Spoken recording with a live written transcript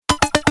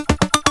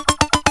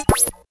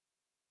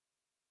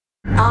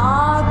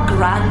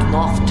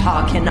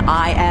Tarkin.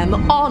 I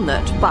am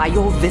honored by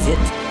your visit.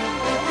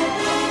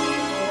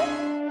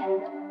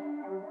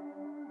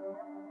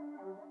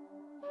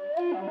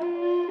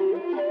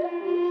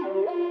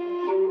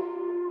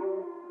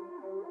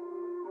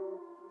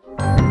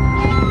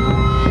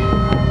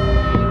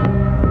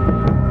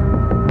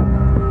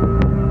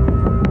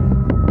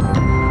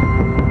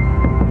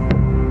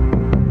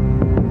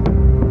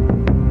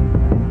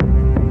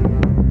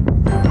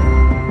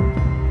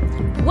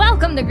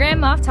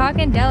 Grand Moff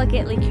Talkin',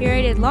 delicately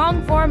curated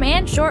long-form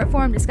and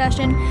short-form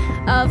discussion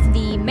of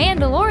The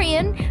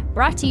Mandalorian,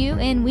 brought to you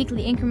in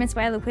weekly increments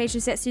by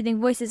loquacious yet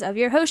soothing voices of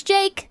your host,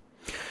 Jake.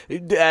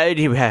 Okay,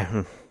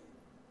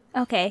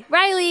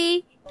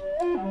 Riley.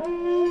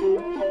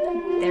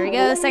 There we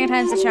go, second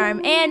time's the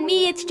charm. And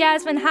me, it's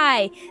Jasmine.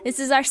 Hi, this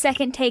is our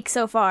second take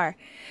so far.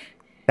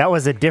 That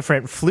was a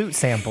different flute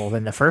sample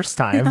than the first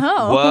time.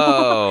 Oh.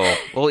 Whoa.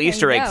 Little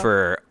Easter egg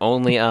for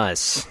only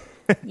us.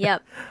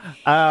 Yep.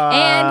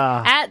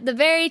 And at the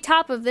very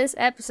top of this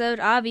episode,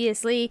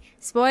 obviously,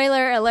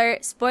 spoiler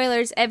alert,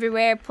 spoilers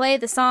everywhere. Play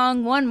the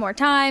song one more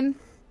time.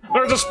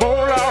 There's a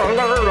spoiler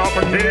alert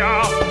up in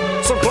here,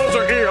 so close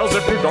your ears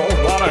if you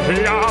don't want to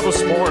hear the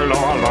spoiler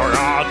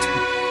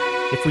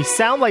alert. If we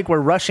sound like we're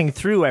rushing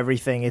through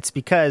everything, it's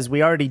because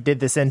we already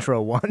did this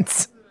intro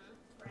once.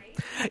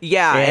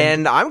 Yeah,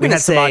 and I'm going to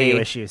say... some audio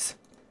issues.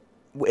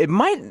 It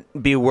might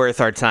be worth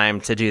our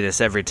time to do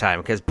this every time,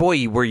 because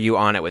boy, were you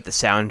on it with the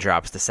sound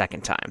drops the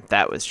second time.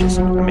 That was just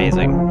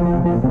amazing.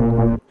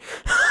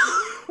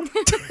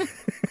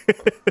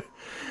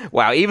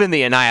 Wow, even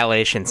the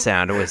annihilation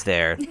sound was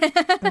there.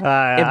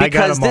 And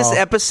because this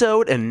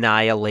episode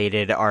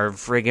annihilated our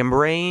friggin'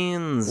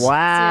 brains.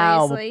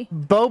 Wow. Seriously.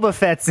 Boba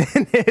Fett's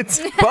in it.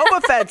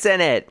 Boba Fett's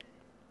in it.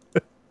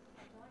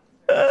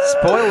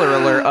 Spoiler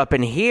alert up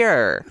in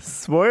here.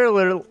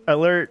 Spoiler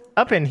alert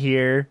up in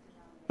here.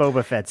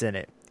 Boba Fett's in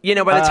it. You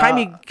know, by the time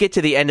you get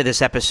to the end of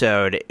this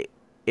episode,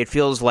 it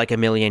feels like a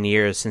million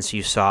years since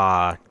you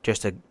saw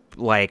just the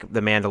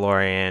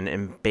Mandalorian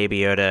and Baby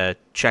Yoda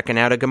checking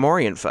out a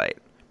Gamorrean fight.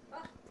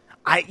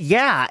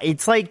 Yeah,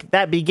 it's like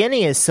that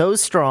beginning is so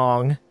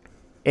strong.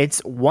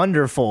 It's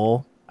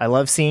wonderful. I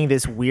love seeing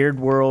this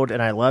weird world,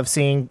 and I love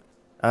seeing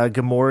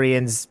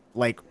Gamorreans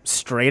like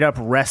straight up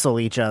wrestle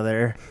each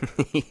other.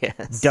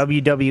 Yes.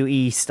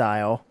 WWE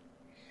style.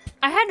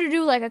 I had to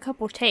do like a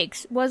couple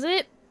takes. Was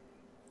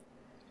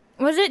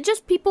it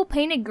just people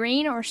painted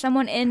green or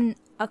someone in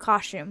a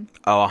costume?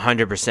 Oh,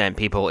 100%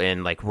 people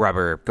in like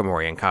rubber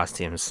Gamorrean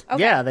costumes.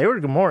 Okay. Yeah, they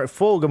were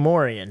full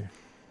Gamorrean.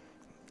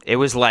 It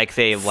was like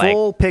they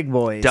full pig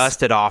boys.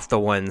 Dusted off the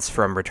ones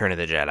from Return of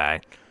the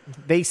Jedi.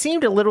 They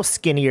seemed a little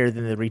skinnier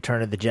than the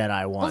Return of the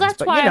Jedi ones. Well, that's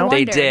but, why you know, I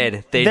They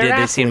did.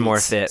 They seemed more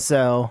fit.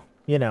 So,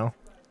 you know.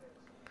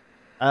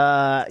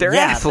 They're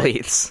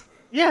athletes.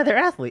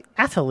 They're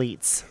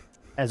athletes,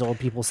 as old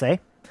people say.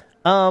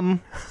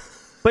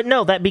 But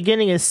no, that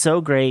beginning is so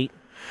great.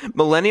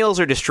 Millennials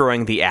are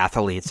destroying the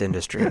athletes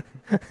industry.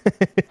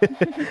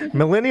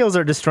 Millennials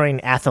are destroying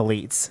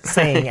athletes,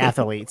 saying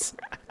athletes.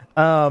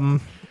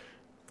 John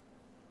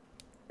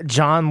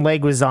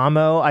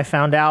Leguizamo, I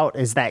found out,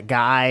 is that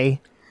guy.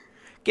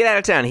 Get out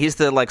of town. He's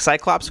the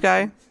Cyclops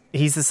guy?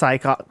 He's the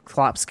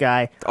Cyclops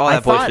guy. Oh,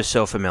 that voice was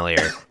so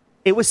familiar.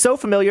 It was so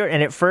familiar,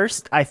 and at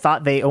first I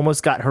thought they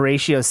almost got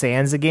Horatio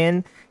Sands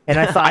again, and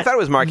I thought it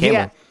was Mark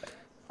Hamill.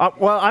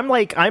 Well,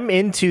 I'm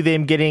into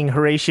them getting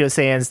Horatio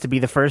Sands to be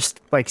the first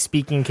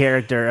speaking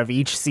character of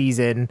each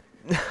season,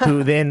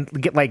 who then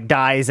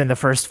dies in the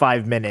first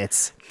 5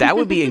 minutes. That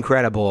would be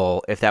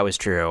incredible if that was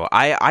true.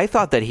 I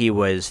thought that he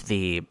was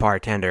the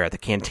bartender at the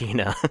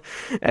cantina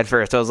at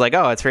first. I was like,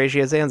 oh, it's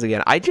Horatio Sands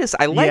again. I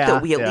like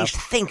that we at least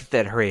think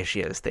that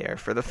Horatio's there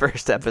for the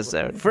first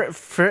episode.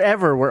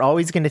 Forever, we're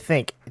always going to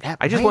think that.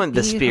 I just want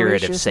the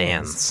spirit Horatio of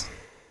Sands.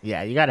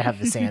 Yeah, you got to have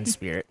the Sands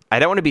spirit. I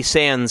don't want to be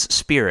Sans'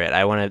 spirit.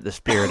 I want the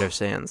spirit of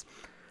Sans.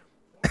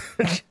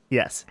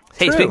 Yes.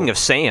 Hey, True. Speaking of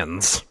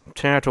Sans,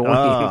 Tatooine.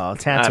 Oh,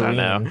 Tatooine. I don't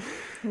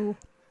know.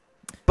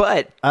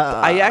 But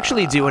I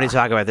actually do want to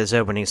talk about this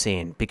opening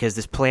scene because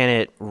this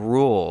planet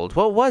ruled.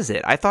 What was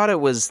it? I thought it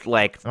was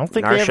I don't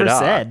think Nar they ever Shaddaa.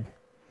 said.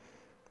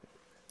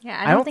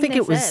 Yeah, I don't think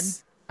it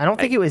was. I don't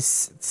think it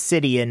was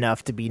city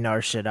enough to be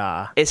Nar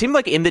Shaddaa. It seemed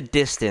like in the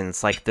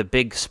distance, the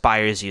big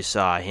spires you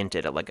saw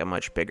hinted at a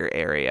much bigger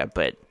area,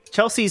 but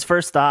Chelsea's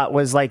first thought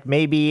was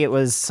maybe it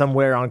was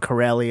somewhere on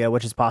Corellia,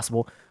 which is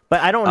possible.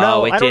 But I don't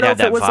know. It I don't did know have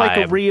if it that was a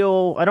vibe.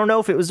 real. I don't know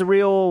if it was a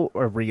real.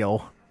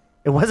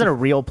 It wasn't a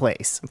real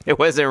place. it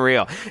wasn't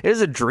real. It was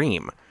a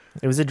dream.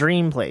 It was a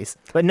dream place.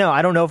 But no,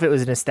 I don't know if it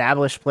was an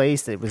established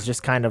place. It was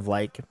just kind of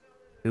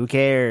who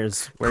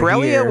cares?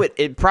 Corellia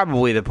would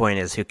probably the point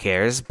is who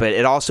cares, but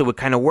it also would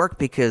kind of work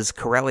because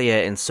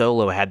Corellia and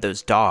Solo had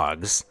those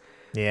dogs.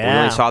 Yeah. We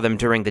only saw them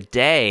during the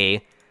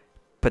day,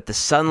 but the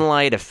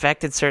sunlight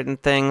affected certain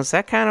things.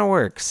 That kind of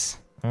works.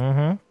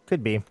 Mm-hmm.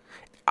 Could be.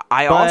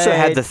 I also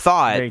had the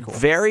thought, very cool.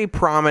 very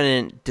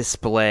prominent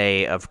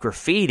display of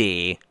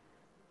graffiti.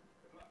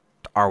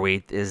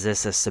 Is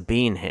this a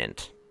Sabine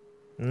hint?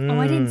 Oh,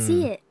 I didn't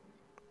see it.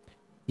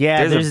 Yeah,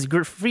 There's there's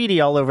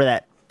graffiti all over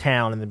that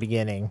town in the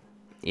beginning.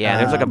 Yeah,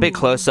 there's like a big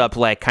close-up,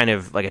 like kind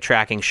of like a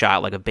tracking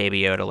shot, like a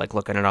Baby Yoda, like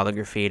looking at all the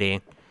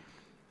graffiti.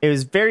 It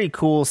was very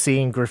cool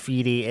seeing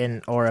graffiti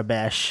in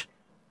Aurebesh.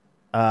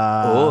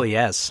 Oh,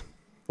 yes.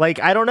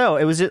 Like, I don't know.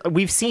 It was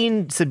we've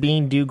seen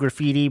Sabine do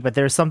graffiti, but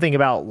there's something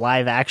about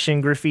live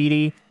action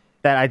graffiti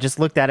that I just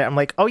looked at it. I'm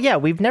like, oh yeah,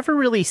 we've never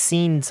really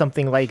seen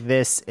something like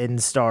this in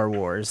Star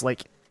Wars.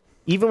 Like,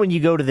 even when you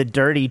go to the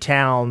dirty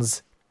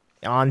towns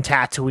on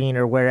Tatooine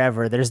or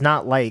wherever, there's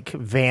not like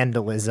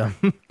vandalism.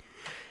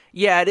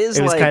 Yeah, it is.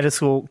 It was like, kind of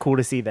cool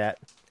to see that.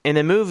 In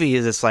the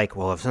movies, it's like,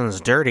 well, if something's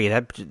dirty,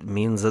 that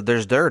means that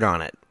there's dirt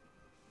on it.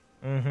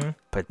 Mm-hmm.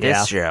 But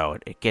this show,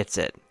 it gets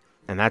it.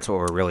 And that's what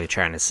we're really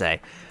trying to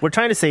say. We're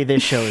trying to say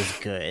this show is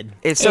good.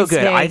 It's so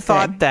good. I good.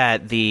 thought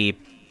that the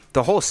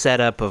whole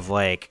setup of,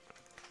 like,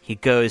 he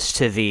goes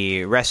to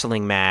the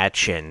wrestling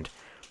match and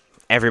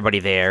everybody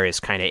there is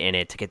kind of in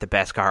it to get the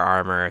Beskar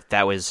armor.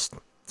 That was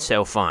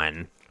so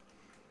fun.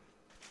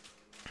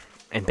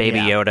 And Baby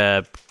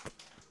Yoda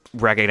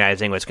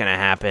recognizing what's going to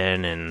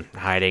happen and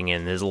hiding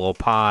in his little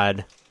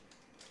pod.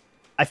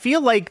 I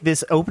feel like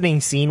this opening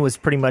scene was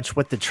pretty much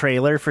what the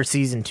trailer for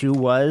season 2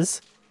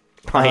 was.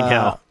 I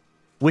know.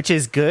 Which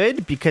is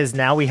good because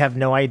now we have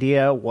no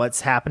idea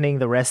what's happening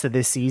the rest of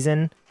this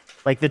season.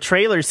 Like, the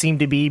trailers seem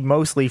to be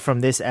mostly from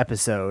this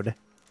episode,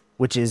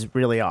 which is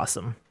really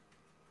awesome.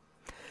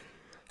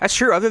 That's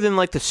true. Other than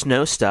like the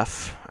snow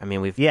stuff, I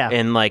mean,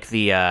 and like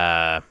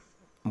the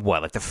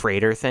like the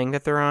freighter thing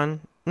that they're on.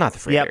 Not the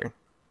freighter. Yep.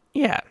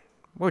 Yeah.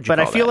 What would you But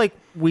call I feel that? like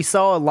we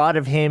saw a lot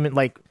of him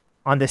like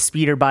on the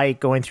speeder bike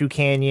going through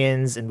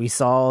canyons, and we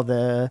saw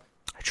the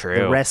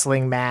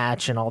wrestling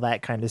match and all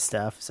that kind of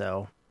stuff.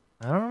 So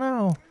I don't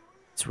know.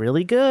 It's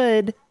really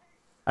good.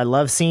 I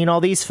love seeing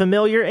all these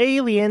familiar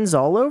aliens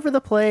all over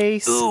the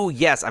place. Ooh,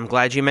 yes, I'm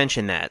glad you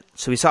mentioned that.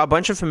 So we saw a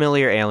bunch of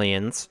familiar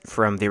aliens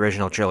from the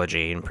original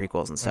trilogy and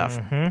prequels and stuff.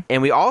 Mm-hmm.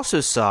 And we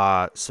also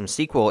saw some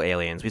sequel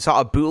aliens. We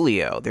saw a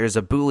Boolio. There's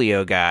a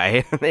Boolio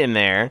guy in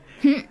there.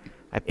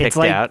 I picked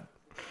out.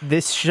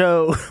 This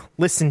show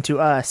listened to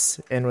us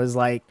and was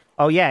like,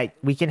 oh yeah,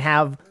 we can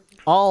have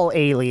all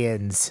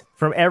aliens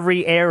from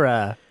every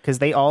era because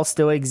they all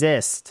still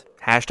exist.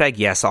 Hashtag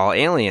yes, all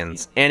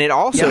aliens. And it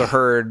also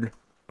heard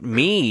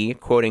me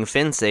quoting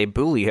Finn say,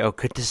 Boolio,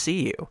 good to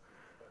see you.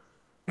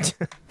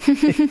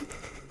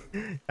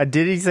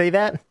 Did he say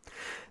that?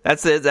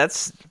 That's it.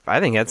 I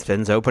think that's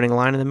Finn's opening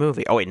line in the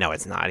movie. Oh wait, no,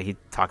 it's not. He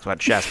talks about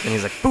chess and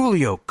he's like,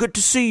 Boolio, good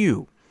to see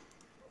you.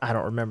 I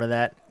don't remember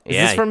that. Is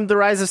this from The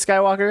Rise of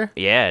Skywalker?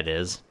 Yeah, it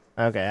is.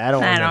 Okay, I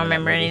don't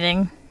remember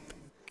anything.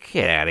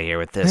 Get out of here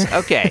with this.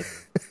 Okay.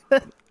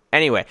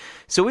 Anyway,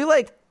 so we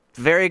like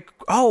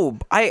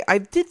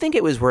I did think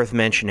it was worth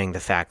mentioning the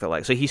fact that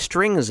like, so he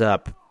strings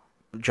up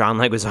John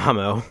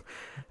Leguizamo,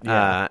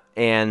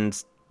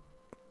 and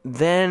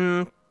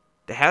then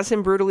has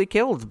him brutally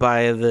killed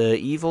by the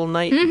evil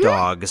night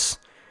dogs.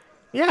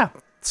 Yeah.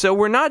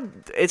 So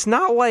it's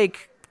not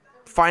like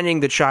finding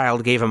the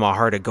child gave him a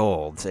heart of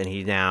gold and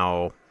he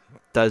now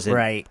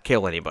doesn't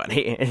kill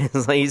anybody.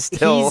 He's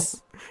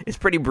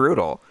pretty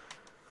brutal.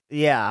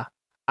 Yeah.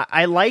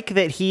 I like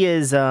that he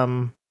is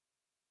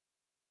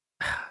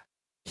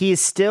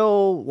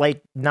still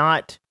like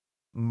not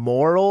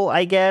moral,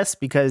 I guess,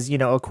 because, you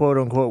know, a quote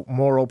unquote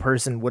moral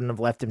person wouldn't have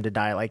left him to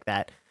die like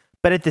that.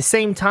 But at the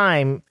same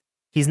time,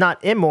 he's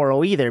not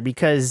immoral either,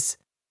 because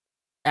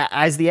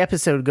as the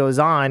episode goes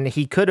on,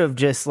 he could have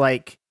just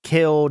like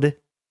killed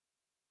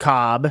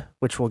Cobb,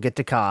 which we'll get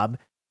to Cobb,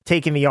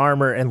 taken the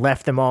armor and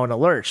left them all in a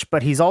lurch.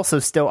 But he's also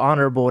still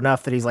honorable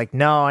enough that he's like,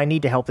 no, I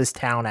need to help this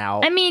town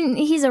out. I mean,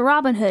 he's a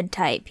Robin Hood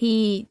type.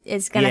 He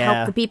is going to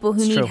help the people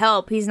who need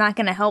help. He's not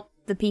going to help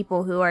the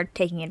people who are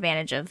taking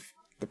advantage of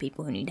the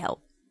people who need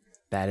help.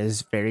 That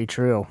is very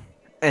true.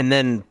 And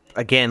then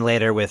again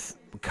later with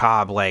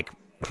Cobb, like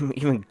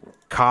even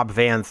Cobb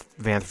Vanth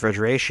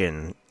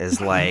Refrigeration is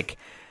like,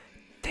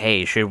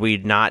 hey, should we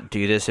not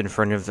do this in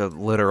front of the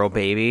literal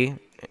baby?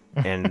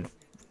 And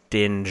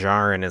Din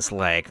Djarin is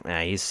like,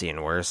 he's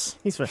seen worse.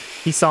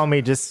 He saw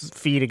me just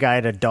feed a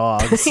guy to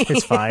dogs.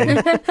 It's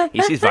fine.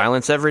 He sees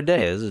violence every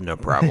day. This is no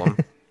problem.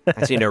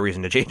 I see no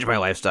reason to change my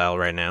lifestyle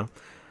right now.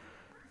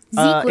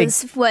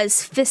 Zeke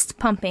was fist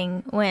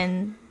pumping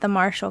when the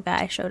Marshall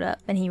guy showed up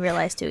and he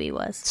realized who he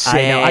was.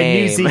 Same. I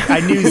knew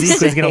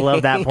Zeke was gonna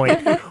love that point.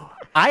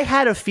 I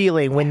had a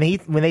feeling when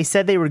they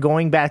said they were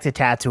going back to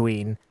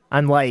Tatooine,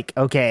 I'm like,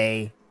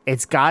 okay,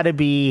 it's got to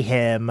be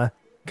him,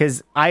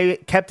 because I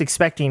kept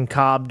expecting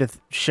Cobb to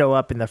show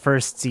up in the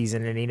first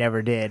season and he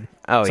never did.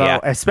 Oh, so, yeah.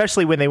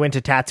 Especially when they went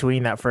to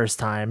Tatooine that first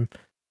time.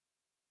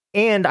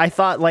 And I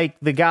thought, like,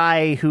 the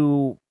guy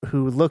who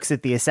looks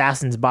at the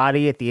assassin's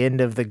body at the end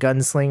of the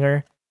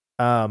Gunslinger,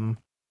 I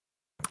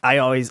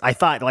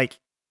thought, like,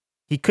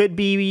 he could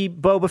be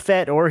Boba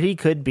Fett or he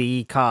could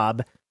be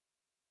Cobb.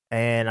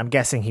 And I'm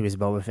guessing he was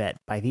Boba Fett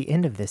by the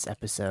end of this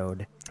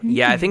episode.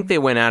 Yeah, I think they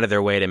went out of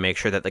their way to make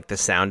sure that like the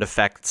sound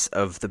effects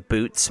of the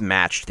boots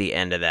matched the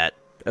end of the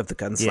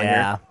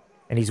Gunslinger.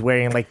 and he's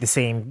wearing like the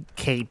same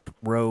cape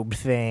robe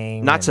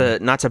thing. Not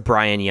to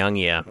Brian Young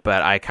you,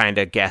 but I kind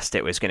of guessed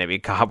it was going to be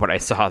Cobb when I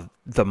saw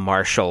The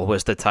Marshal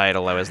was the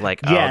title. I was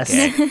like, oh, yes.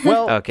 okay.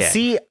 Well, okay.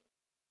 See,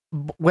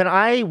 when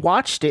I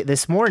watched it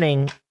this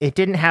morning, it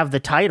didn't have the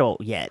title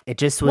yet. It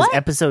just was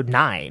episode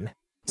 9.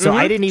 So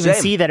I didn't even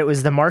see that it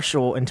was The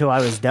Marshal until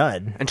I was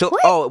done.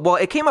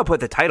 It came up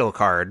with the title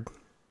card.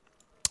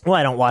 Well,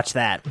 I don't watch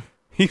that.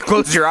 You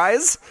close your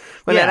eyes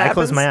when that happens? I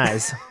close my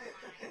eyes.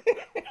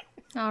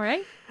 All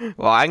right.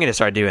 Well, I'm going to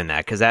start doing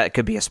that because that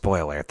could be a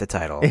spoiler if the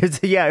title.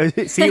 See,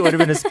 it would have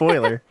been a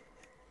spoiler.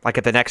 Like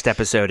if the next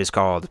episode is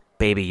called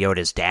Baby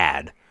Yoda's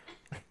Dad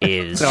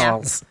is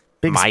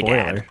Big my spoiler.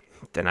 dad,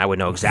 then I would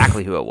know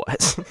exactly who it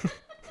was.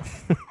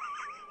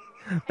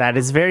 That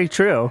is very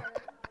true.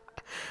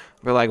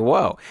 We're like,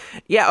 whoa.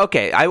 Yeah,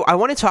 okay. I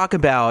want to talk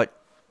about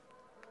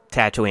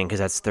Tatooine because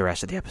that's the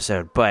rest of the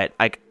episode. But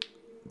like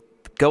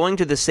going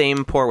to the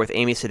same port with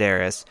Amy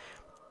Sedaris,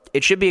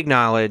 it should be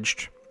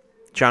acknowledged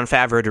Jon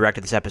Favreau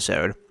directed this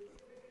episode.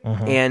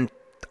 And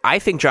I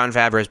think Jon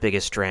Favreau's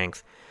biggest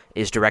strength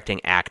is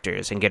directing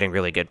actors and getting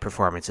really good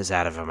performances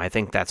out of them. I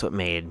think that's what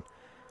made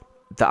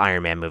the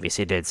Iron Man movies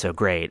he did so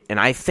great. And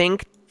I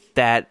think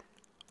that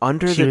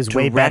she was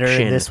way better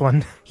in this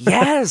one.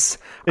 Yes.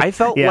 I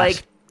felt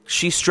like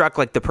she struck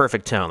like the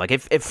perfect tone. Like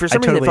if for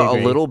some reason it felt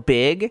a little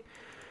big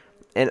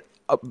and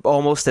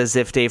almost as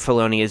if Dave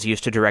Filoni is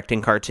used to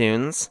directing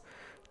cartoons.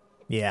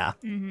 Yeah.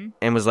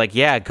 And was like,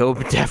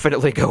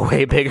 definitely go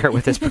way bigger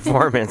with this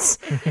performance.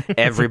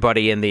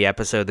 Everybody in the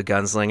episode, The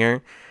Gunslinger.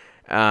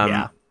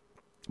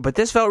 But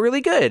this felt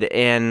really good.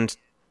 And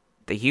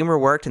the humor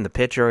worked and the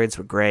pit droids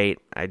were great.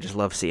 I just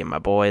love seeing my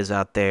boys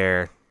out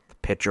there. The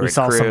pit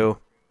droid crew.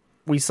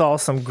 We saw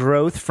some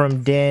growth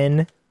from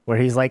Din where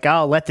he's like,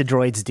 I'll let the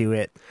droids do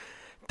it.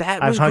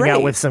 I've hung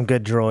out with some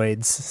good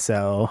droids,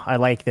 so I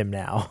like them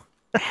now.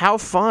 How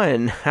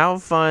fun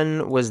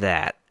was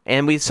that?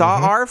 And we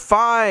saw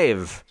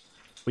R5.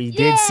 We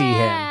did see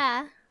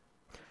him.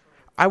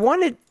 I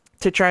wanted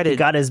to try to... He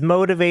got his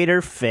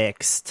motivator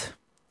fixed.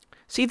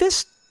 See,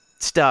 this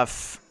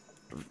stuff,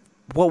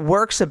 what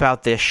works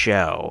about this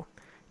show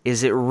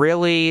is it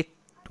really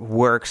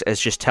works as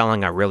just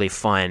telling a really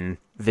fun,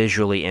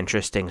 visually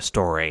interesting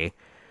story.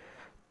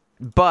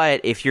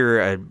 But if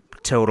you're a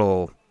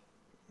total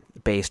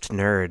based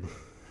nerd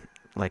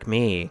like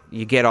me,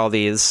 you get all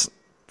these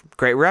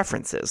great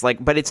references.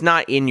 But it's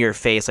not in your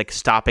face, like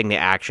stopping the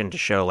action to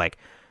show like,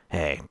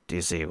 hey, do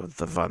you see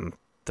the fun,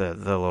 the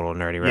little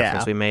nerdy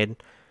reference we made?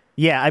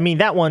 Yeah, I mean,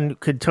 that one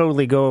could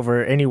totally go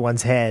over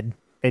anyone's head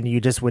and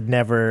you just would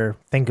never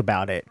think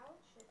about it.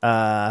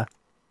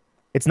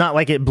 It's not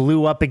like it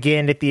blew up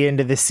again at the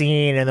end of the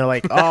scene and they're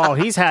like, oh,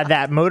 he's had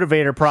that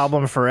motivator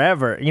problem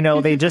forever.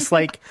 They just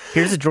like,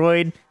 here's a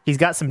droid. He's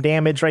got some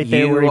damage right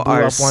there where he blew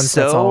up once.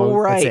 So that's all.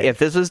 Right. That's if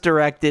this was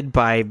directed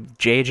by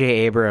J.J.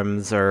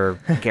 Abrams or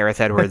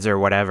Gareth Edwards or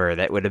whatever,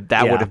 that would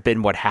have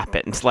been what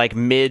happened. Like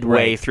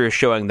midway through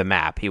showing the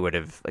map, he would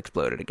have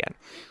exploded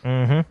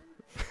again.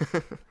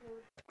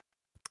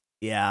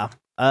 Yeah.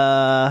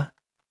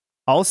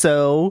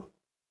 Also,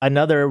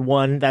 another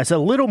one that's a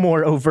little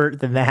more overt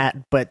than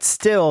that, but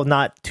still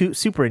not too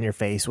super in your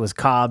face, was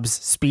Cobb's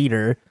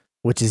speeder,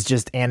 which is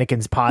just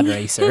Anakin's pod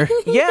racer.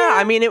 Yeah,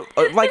 I mean,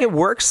 it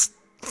works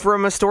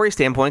from a story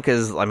standpoint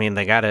because I mean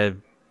they gotta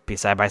be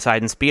side by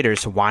side in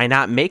speeders. So why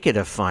not make it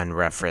a fun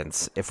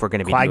reference if we're going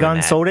to be doing that?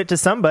 Qui-Gon sold it to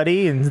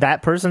somebody, and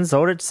that person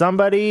sold it to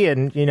somebody,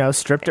 and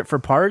stripped it for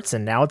parts,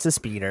 and now it's a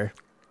speeder.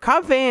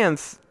 Cobb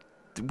Vanth,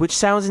 which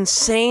sounds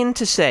insane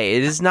to say,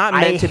 it is not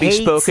meant to be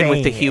spoken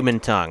with the human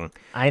tongue.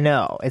 I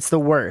know, it's the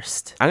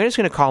worst. I'm just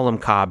going to call him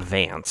Cobb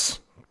Vance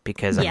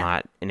because I'm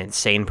not an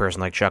insane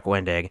person like Chuck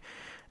Wendig,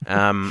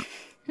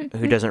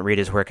 who doesn't read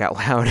his work out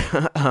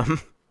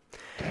loud.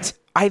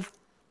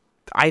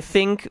 I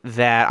think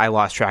that I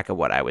lost track of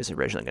what I was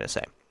originally going to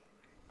say.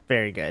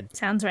 Very good.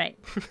 Sounds right.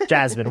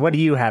 Jasmine, what do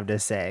you have to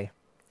say?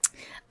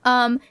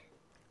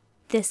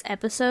 This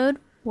episode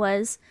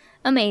was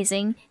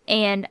amazing,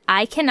 and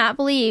I cannot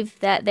believe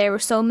that there were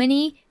so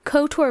many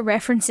KOTOR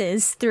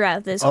references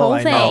throughout this whole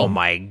thing. Oh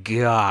my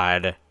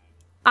god.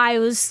 I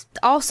was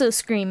also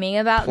screaming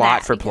about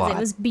plot that for because plot. It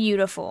was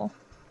beautiful.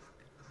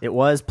 It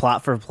was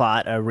plot for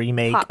plot, a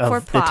remake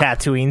of the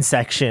Tatooine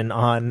section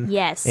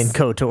in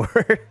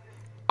KOTOR.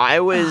 I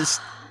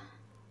was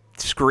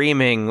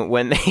screaming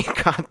when they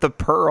got the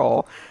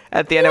pearl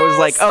at the end. I was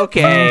like,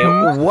 okay,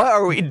 what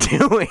are we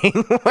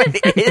doing?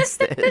 What is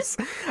this?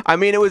 I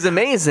mean, it was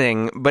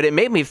amazing, but it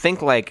made me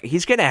think like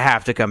he's going to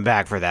have to come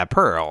back for that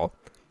pearl.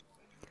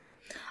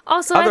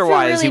 Also,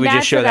 otherwise really he would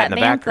just show that in the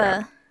Bantha.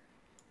 background.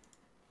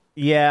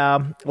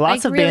 Yeah,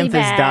 lots of really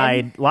Banthas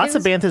died. Lots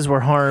of Banthas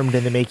were harmed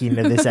in the making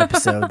of this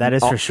episode. That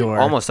is for sure.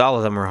 Almost all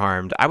of them were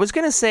harmed. I was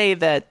going to say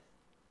that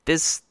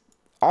this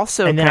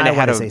also and then kind I of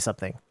had to say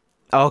something.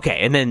 Okay,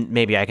 and then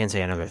maybe I can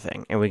say another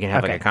thing, and we can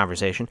have like a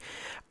conversation.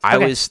 I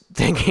was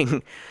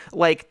thinking,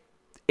 like,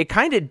 it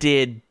kind of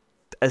did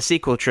a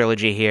sequel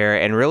trilogy here,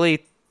 and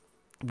really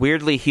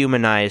weirdly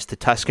humanized the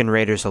Tusken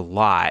Raiders a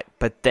lot,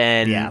 but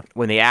then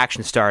when the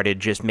action started,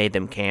 just made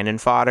them cannon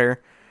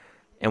fodder,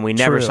 and we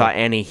never saw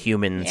any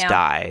humans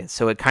die.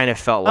 So it kind of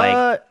felt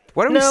like,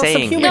 what are we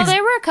saying? No,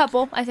 there were a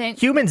couple, I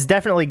think. Humans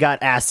definitely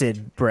got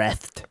acid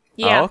breathed.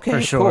 Yeah. Oh, okay,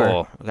 for sure.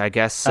 Cool. I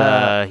guess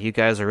you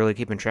guys are really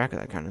keeping track of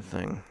that kind of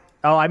thing.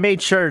 Oh, I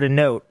made sure to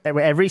note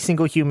every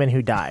single human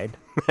who died.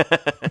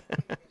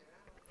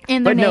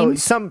 And their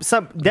names. No,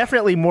 some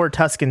definitely more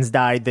Tuskens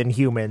died than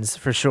humans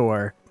for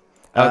sure.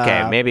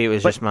 Okay, maybe it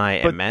was just my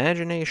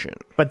imagination.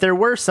 But there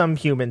were some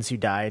humans who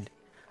died.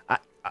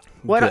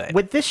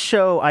 With this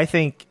show, I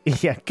think,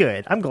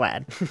 good. I'm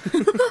glad.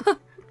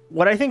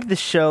 What I think the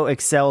show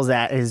excels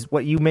at is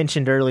what you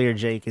mentioned earlier,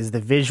 Jake, is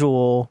the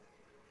visual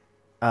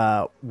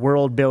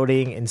world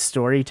building and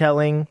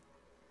storytelling.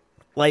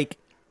 Like,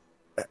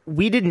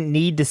 we didn't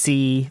need to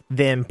see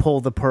them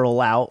pull the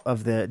pearl out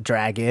of the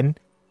dragon,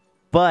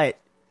 but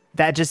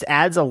that just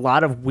adds a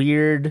lot of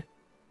weird.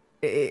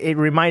 It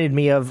reminded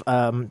me of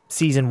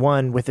season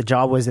 1 with the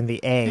Jawas and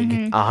the egg.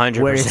 100%.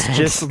 Where it's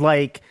just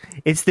like,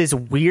 it's this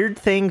weird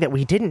thing that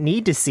we didn't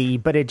need to see,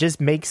 but it just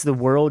makes the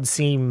world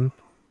seem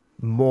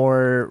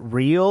more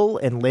real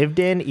and lived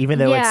in, even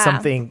though it's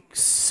something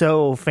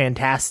so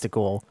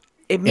fantastical.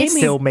 It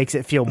still makes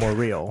it feel more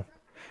real.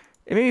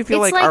 It made me feel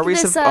like are we?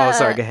 Oh,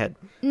 sorry. Go ahead.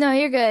 No,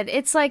 you're good.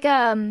 It's like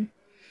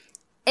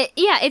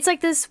it's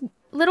like this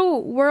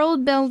little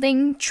world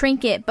building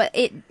trinket, but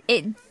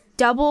it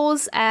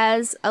doubles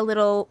as a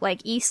little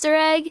like Easter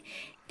egg,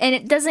 and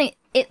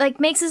it like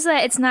makes it so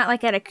that it's not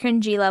like at a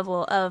cringy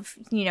level of,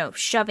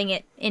 shoving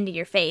it into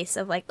your face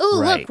of like,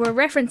 oh, look, we're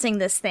referencing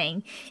this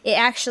thing. It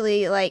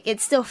actually like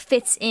it still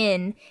fits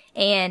in,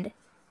 and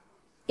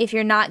if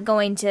you're not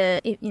going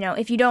to,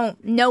 if you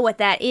don't know what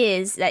that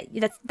is,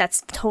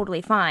 that's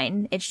totally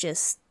fine. It's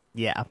just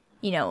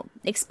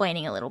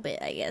explaining a little bit,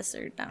 I guess,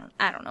 or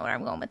I don't know where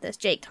I'm going with this.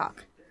 Jake,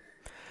 talk.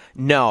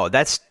 No,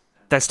 that's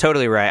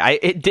totally right.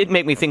 It did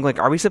make me think, like,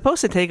 are we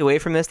supposed to take away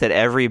from this that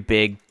every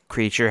big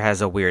creature has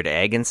a weird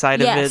egg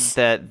inside of it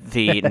that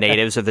the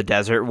natives of the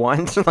desert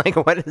want? Like,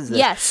 what is this?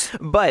 Yes.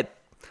 But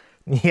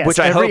which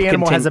I every hope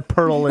animal has a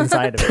pearl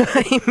inside of it.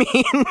 I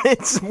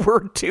mean,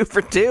 we're 2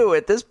 for 2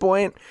 at this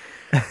point.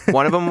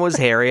 One of them was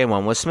hairy and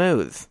one was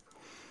smooth.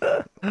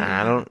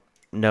 I don't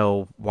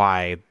know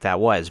why that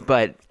was,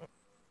 but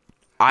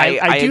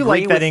I do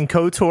like that in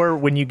KOTOR,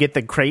 when you get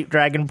the crate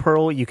dragon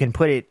pearl, you can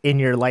put it in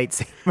your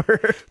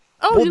lightsaber.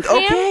 Oh, you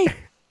can? Okay.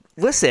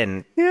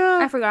 Listen. Yeah.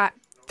 I forgot.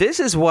 This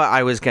is what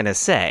I was going to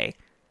say.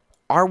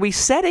 Are we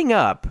setting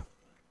up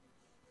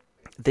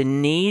the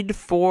need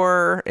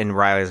for, and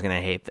Riley's going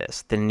to hate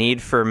this, the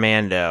need for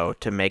Mando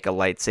to make a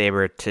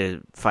lightsaber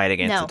to fight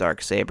against the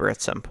Darksaber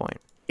at some point?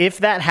 If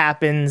that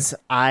happens,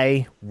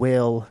 I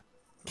will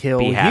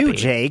kill you,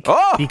 Jake,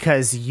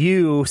 because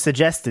you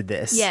suggested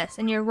this. Yes,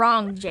 and you're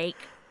wrong, Jake.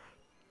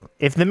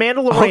 If the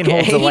Mandalorian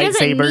holds a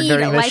lightsaber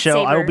during the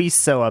show, I will be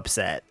so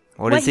upset.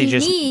 What does he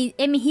just need?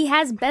 I mean, he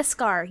has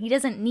Beskar. He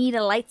doesn't need a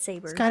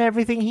lightsaber. He's got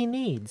everything he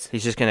needs.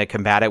 He's just going to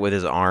combat it with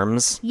his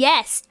arms?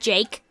 Yes,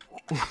 Jake.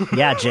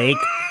 Yeah, Jake.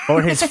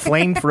 Or his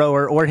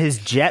flamethrower, or his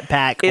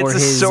jetpack, or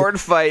his sword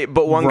fight,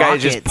 but one guy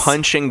is just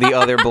punching the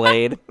other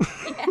blade.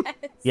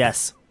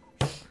 Yes.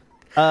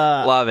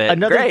 Love it.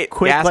 Great.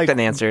 Quick, asked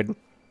and answered.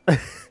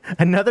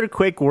 Another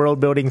quick world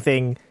building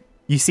thing.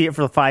 You see it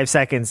for 5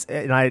 seconds,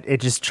 and it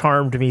just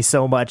charmed me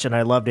so much, and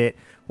I loved it.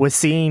 Was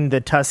seeing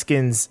the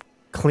Tuskens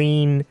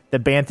clean the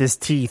Bantha's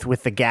teeth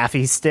with the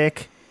gaffy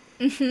stick.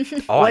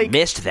 Oh, I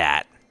missed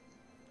that.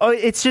 Oh,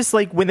 it's just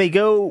like when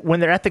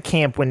they're at the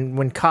camp,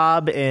 when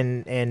Cobb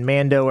and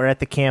Mando are at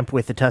the camp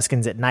with the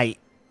Tuskens at night.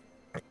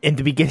 In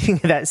the beginning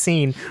of that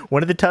scene,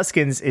 one of the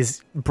Tuskens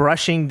is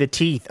brushing the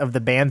teeth of the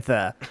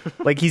Bantha.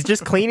 Like, he's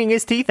just cleaning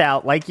his teeth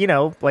out, like,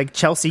 like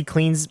Chelsea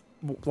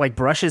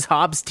brushes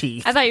Hobbs'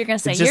 teeth. I thought you were going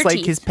to say it's just your like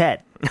teeth. His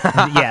pet.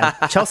 Yeah,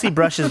 Chelsea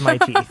brushes my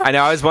teeth. I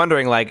know, I was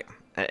wondering, like,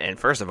 and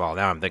first of all,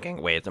 now I'm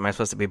thinking, wait, am I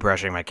supposed to be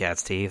brushing my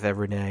cat's teeth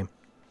every day?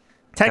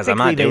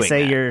 Technically,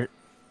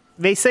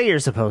 they say you're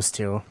supposed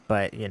to,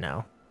 but,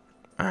 Oh,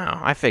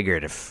 I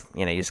figured if,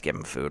 you just give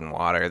them food and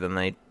water, then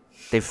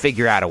they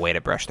figure out a way to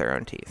brush their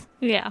own teeth.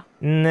 Yeah.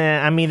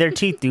 Nah, I mean, their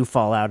teeth do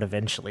fall out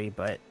eventually,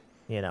 but,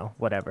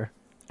 whatever.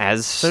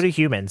 So do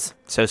humans.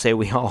 So say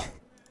we all.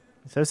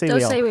 So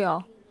say we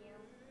all.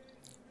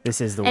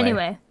 This is the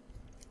way.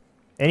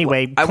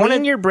 Anyway,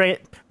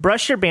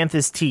 brush your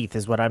Bantha's teeth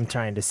is what I'm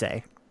trying to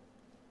say.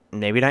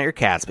 Maybe not your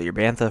cats, but your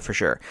Bantha for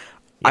sure.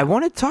 Yeah. I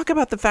want to talk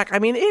about the fact,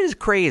 it is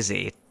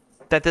crazy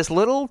that this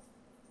little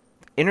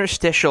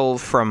interstitial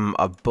from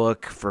a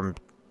book from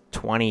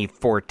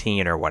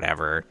 2014 or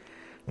whatever,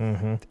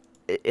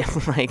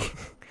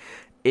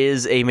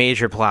 is a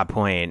major plot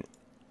point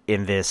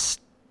in this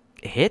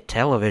hit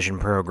television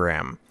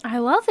program. I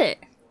love it.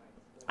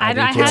 I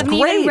haven't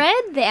even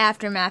read the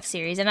Aftermath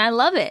series, and I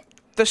love it.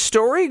 The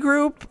story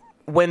group,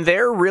 when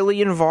they're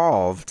really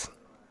involved,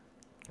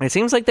 it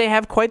seems like they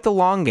have quite the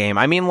long game.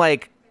 I mean,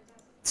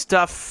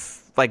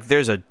 stuff,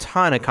 there's a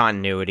ton of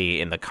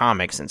continuity in the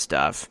comics and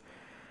stuff,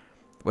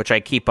 which I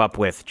keep up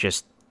with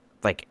just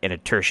like in a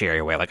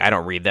tertiary way. Like I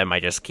don't read them. I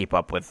just keep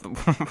up with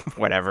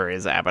whatever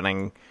is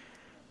happening.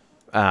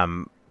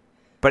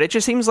 But it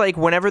just seems like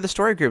whenever the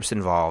story group's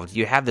involved,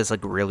 you have this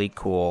like really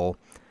cool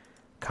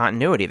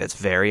continuity that's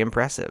very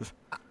impressive.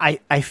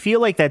 I feel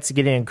like that's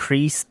going to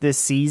increase this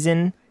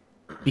season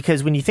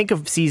because when you think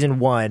of season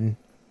 1,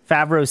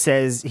 Favreau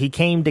says he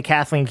came to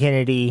Kathleen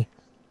Kennedy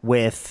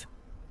with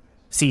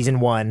season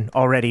 1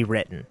 already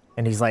written.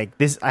 And he's like,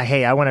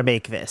 hey, I want to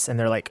make this. And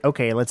they're like,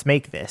 okay, let's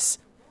make this.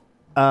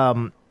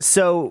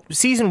 So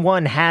season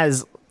 1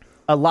 has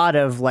a lot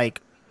of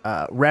like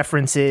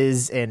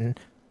references and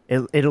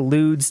it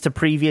alludes to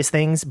previous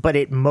things, but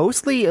it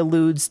mostly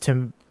alludes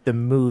to the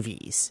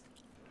movies.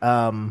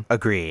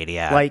 Agreed,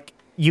 yeah. Like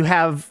you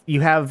have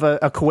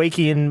a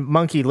Kowakian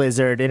monkey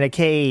lizard in a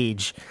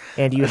cage,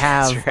 and you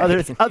have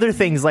right. other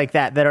things like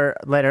that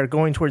are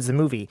going towards the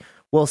movie.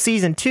 Well,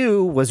 season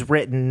 2 was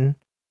written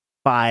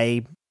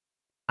by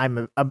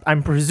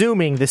I'm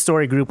presuming the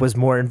story group was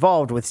more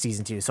involved with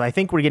season 2. So I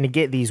think we're going to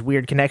get these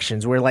weird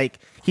connections where like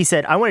he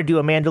said, I want to do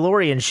a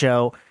Mandalorian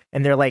show.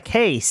 And they're like,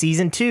 hey,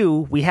 season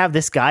 2, we have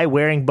this guy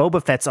wearing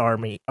Boba Fett's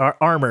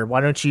armor. Why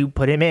don't you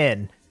put him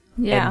in?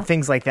 Yeah. And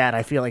things like that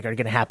I feel like are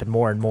going to happen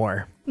more and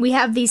more. We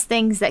have these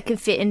things that could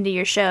fit into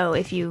your show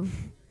if you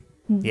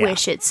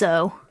wish it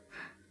so.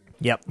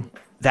 Yep.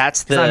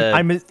 That's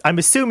the... I'm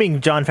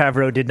assuming Jon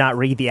Favreau did not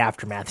read the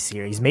Aftermath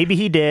series. Maybe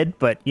he did,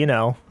 but, you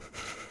know.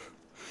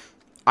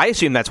 I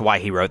assume that's why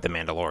he wrote The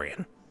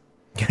Mandalorian.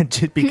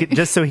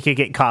 just so he could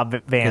get Cobb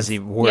Vanth. Because he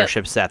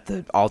worships at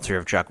the altar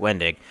of Chuck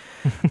Wendig.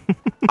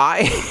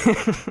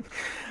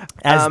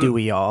 As do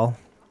we all.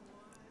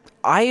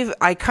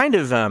 I kind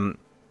of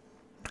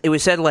it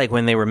was said like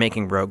when they were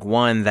making Rogue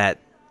One that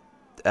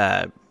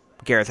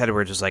Gareth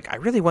Edwards was like, I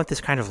really want this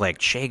kind of like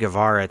Che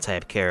Guevara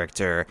type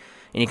character,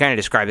 and he kind of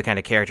described the kind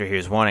of character he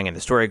was wanting, and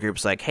the story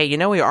group's like, hey, you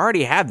know, we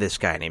already have this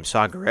guy named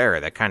Saw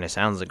Gerrera that kind of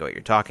sounds like what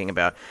you're talking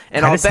about,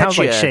 and I'll bet sounds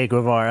like Che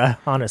Guevara,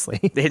 honestly.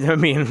 I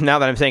mean, now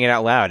that I'm saying it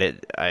out loud,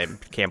 I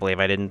can't believe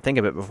I didn't think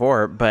of it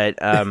before, but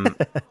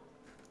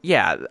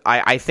yeah,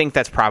 I think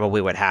that's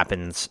probably what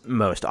happens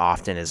most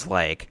often is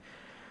like,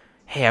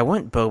 hey, I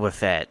want Boba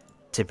Fett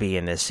to be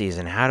in this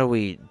season. How do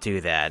we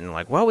do that? And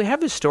like, well, we have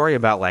this story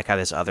about like how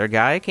this other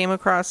guy came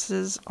across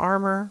his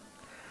armor.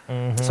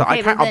 Mm-hmm. So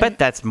I'll bet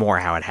that's more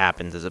how it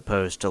happens as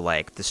opposed to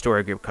like the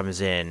story group comes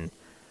in.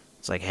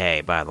 It's like,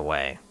 hey, by the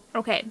way.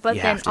 Okay, but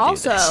then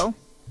also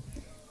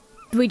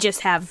we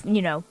just have,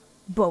 you know,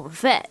 Boba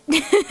Fett.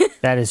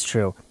 That is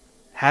true.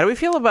 How do we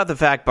feel about the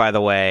fact, by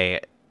the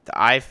way,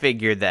 I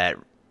figured that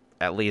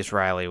at least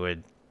Riley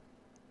would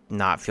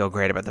not feel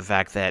great about the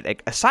fact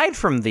that aside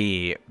from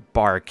the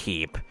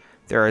barkeep,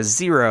 there are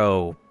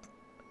 0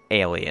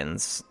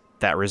 aliens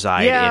that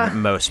reside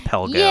in Mos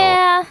Pelgo.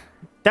 Yeah.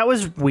 That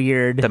was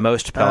weird. The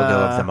most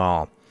Pelgo of them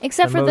all.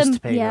 Except for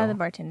the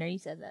bartender. You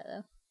said that,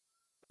 though.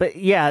 But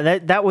yeah,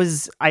 that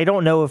was, I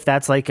don't know if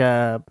that's like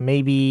a,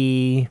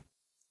 maybe,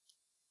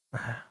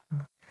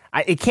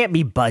 it can't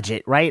be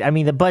budget, right? I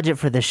mean, the budget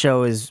for the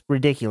show is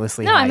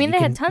ridiculously high. No, I mean, they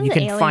had tons of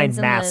aliens find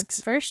in masks.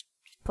 the first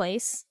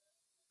place.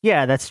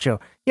 Yeah, that's true.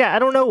 Yeah, I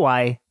don't know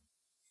why.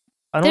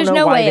 There's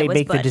no way they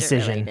make the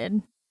decision.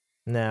 Related.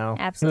 No.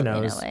 Absolutely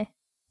who knows? No way.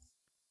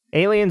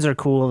 Aliens are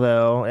cool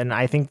though, and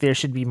I think there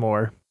should be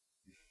more.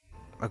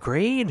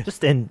 Agreed.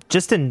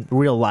 Just in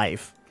real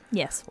life.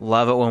 Yes.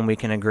 Love it when we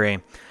can agree.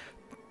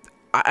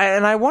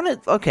 I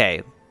want to...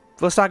 Okay,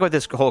 let's talk about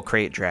this whole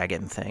Krayt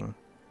Dragon thing.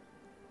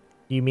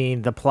 You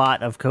mean the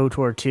plot of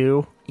KOTOR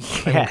 2?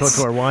 Yes. I mean,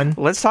 KOTOR 1?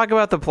 Let's talk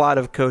about the plot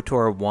of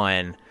KOTOR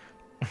 1.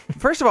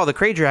 First of all, the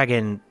Krayt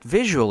Dragon,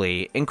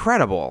 visually,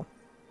 incredible.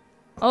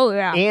 Oh,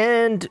 yeah.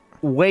 And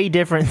way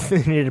different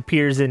than it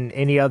appears in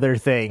any other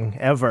thing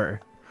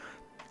ever.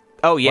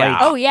 Oh, yeah.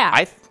 Oh,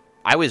 yeah.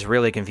 I was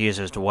really confused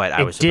as to what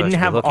I was supposed to be looking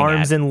at. It didn't have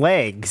arms and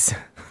legs.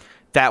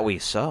 That we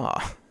saw.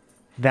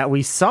 That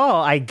we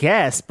saw, I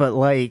guess, but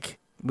like...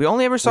 We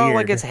only ever saw, weird.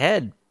 like, its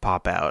head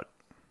pop out.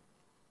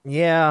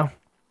 Yeah.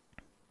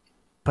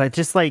 But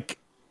just like...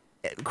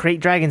 Krayt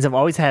dragons have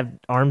always had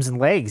arms and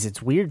legs.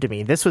 It's weird to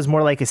me. This was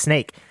more like a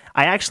snake.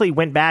 I actually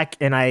went back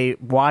and I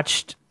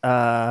watched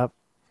a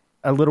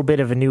little bit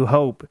of A New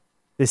Hope,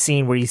 the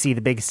scene where you see the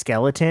big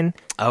skeleton.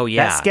 Oh,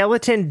 yeah. That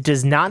skeleton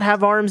does not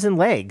have arms and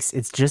legs.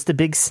 It's just a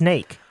big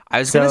snake. I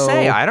was going to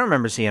say, I don't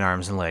remember seeing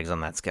arms and legs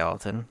on that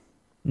skeleton.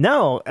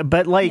 No,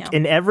 but like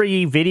in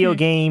every video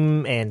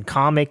game and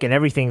comic and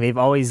everything, they've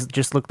always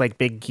just looked like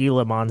big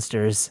Gila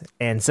monsters.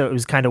 And so it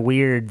was kind of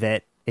weird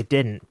that it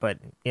didn't. But,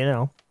 you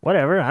know,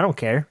 whatever. I don't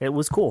care. It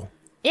was cool.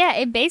 Yeah,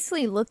 it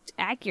basically looked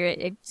accurate,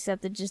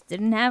 except it just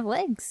didn't have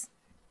legs.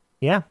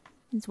 Yeah.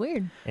 It's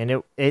weird.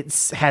 And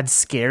it's had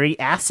scary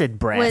acid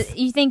breath. Well,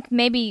 you think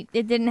maybe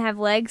it didn't have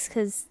legs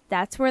because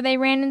that's where they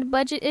ran into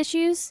budget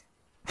issues?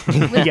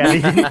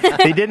 Yeah,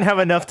 they didn't have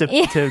enough to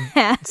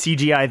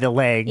CGI the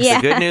legs.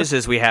 Yeah. The good news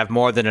is we have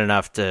more than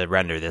enough to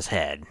render this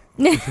head.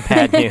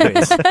 Bad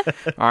news.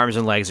 Arms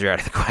and legs are out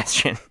of the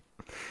question.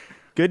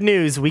 Good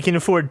news, we can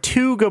afford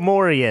 2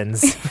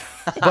 Gamorreans.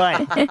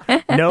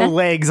 but no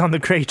legs on the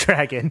Krayt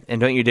Dragon. And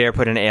don't you dare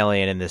put an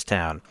alien in this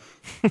town.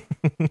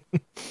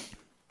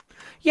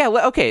 Yeah,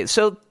 okay,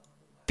 so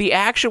the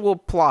actual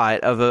plot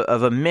of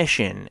a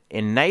mission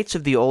in Knights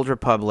of the Old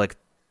Republic,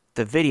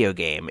 the video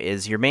game,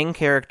 is your main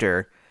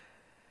character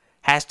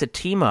has to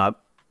team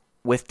up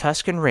with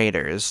Tusken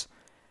Raiders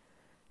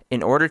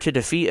in order to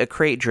defeat a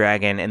Krayt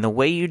Dragon, and the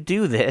way you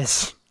do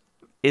this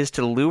is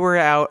to lure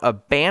out a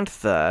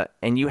bantha,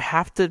 and you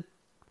have to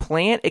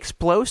plant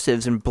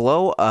explosives and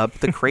blow up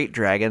the Krayt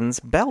Dragon's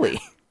belly.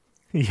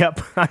 Yep.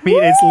 I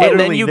mean, it's literally and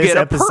then you this get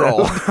a episode.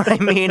 pearl. I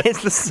mean,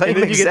 it's the same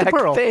exact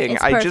thing.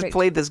 It's I just perfect.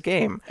 played this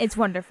game. It's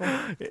wonderful.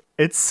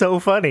 It's so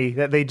funny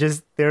that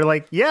they're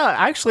like, yeah,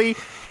 actually,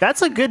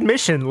 that's a good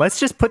mission. Let's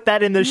just put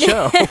that in the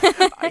show.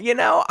 You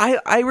know,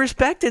 I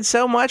respect it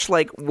so much.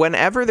 Like,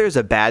 whenever there's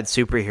a bad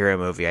superhero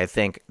movie, I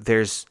think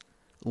there's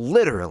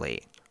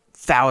literally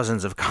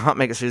thousands of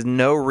comics. There's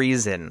no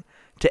reason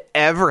to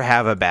ever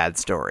have a bad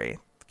story.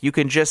 You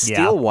can just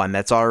steal one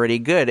that's already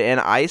good. And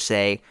I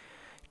say,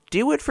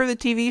 do it for the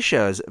TV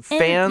shows.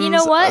 Fans you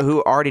know what?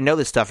 who already know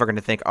this stuff are going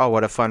to think, oh,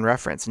 what a fun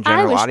reference. And I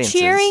general was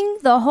audiences. cheering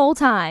the whole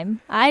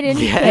time. I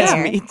didn't Yes,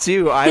 care. me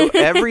too.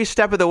 Every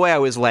step of the way, I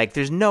was like,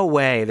 there's no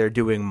way they're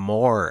doing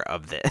more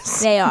of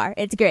this. They are.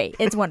 It's great.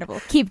 It's wonderful.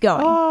 Keep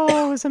going.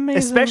 Oh, it's amazing.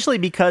 Especially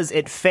because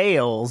it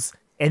fails,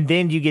 and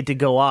then you get to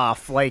go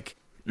off. Like,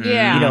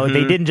 Yeah. you know,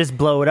 they didn't just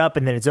blow it up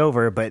and then it's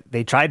over, but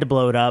they tried to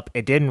blow it up.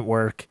 It didn't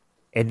work.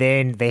 And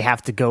then they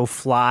have to go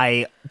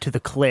fly to the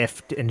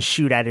cliff and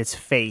shoot at its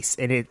face.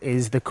 And it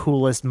is the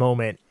coolest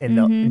moment in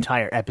the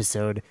entire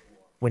episode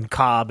when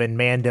Cobb and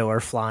Mando are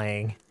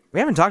flying. We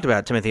haven't talked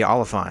about Timothy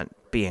Oliphant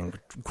being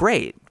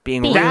great,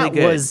 being really That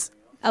good. was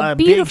a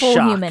big beautiful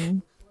shock.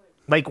 human.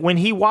 Like, when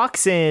he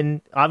walks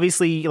in,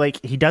 obviously,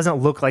 like, he doesn't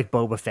look like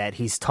Boba Fett.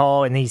 He's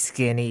tall and he's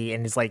skinny,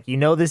 and it's like, you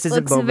know this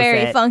isn't Looks Boba very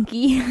Fett. funky.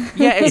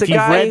 Yeah, it's If a you've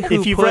guy read- who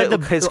if you've put read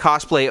the- his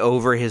cosplay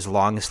over his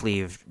long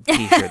sleeve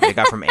T-shirt that he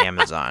got from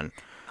Amazon.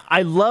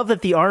 I love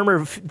that the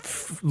armor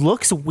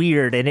looks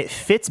weird and it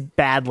fits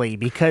badly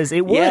because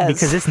it would, Yes.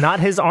 because it's not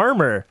his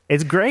armor.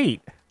 It's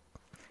great.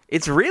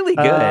 It's really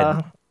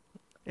good.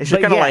 It's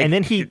just But kind of yeah, like, and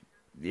then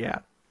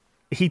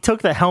he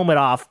took the helmet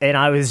off, and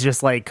I was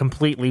just like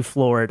completely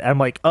floored. I'm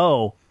like,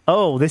 oh,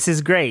 this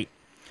is great.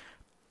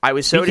 I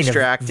was so Speaking of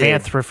distracted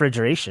Vanth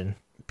Refrigeration.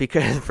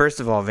 because, first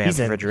of all, Van's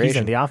refrigeration. He's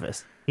in the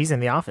office. He's in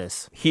the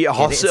office. He It's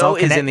also all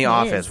is in the connected.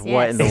 office. Yes,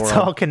 What in the It's world?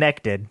 all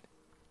connected.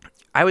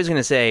 I was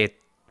gonna say,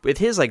 with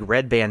his like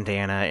red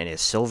bandana and his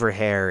silver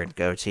hair and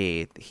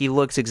goatee, he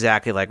looks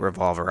exactly like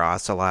Revolver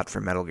Ocelot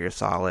from Metal Gear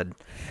Solid.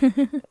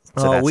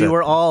 So We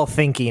were all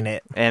thinking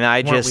it. and I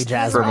weren't we, just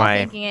Jasmine? for We're all my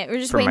thinking it. We're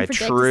just for waiting my for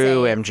Jake to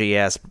true say it.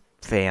 MGS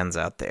fans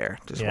out there,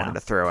 just Yeah. wanted to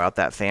throw out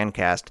that fan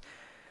cast.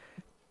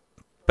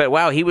 But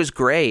wow, he was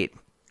great.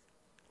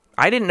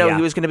 I didn't know Yeah.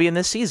 he was going to be in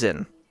this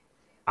season.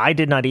 I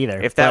did not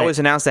either. If that but was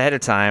announced ahead of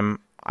time,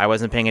 I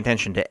wasn't paying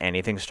attention to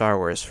anything Star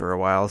Wars for a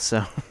while,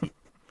 so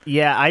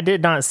yeah, I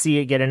did not see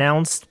it get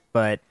announced,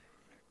 but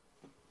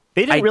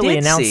they didn't I really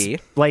did announce see-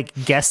 like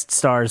guest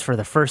stars for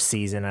the first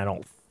season. I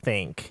don't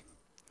think.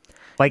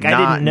 Like, I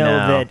Not- didn't know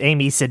no. that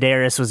Amy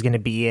Sedaris was going to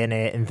be in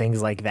it and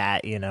things like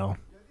that. You know,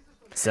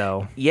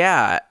 so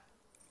yeah.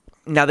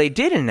 Now they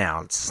did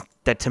announce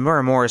that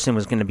Tamura Morrison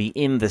was going to be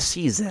in the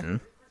season.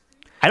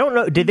 I don't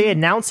know. Did they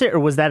announce it or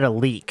was that a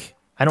leak?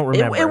 I don't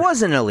remember. It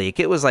wasn't a leak.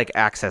 It was like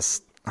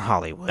Access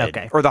Hollywood,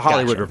 Okay, or the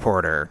Hollywood gotcha.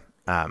 Reporter.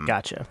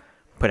 Gotcha.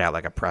 Put out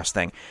like a press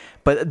thing,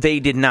 but they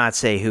did not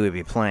say who would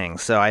be playing.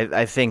 So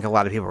I think a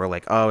lot of people were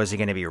like, "Oh, is he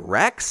going to be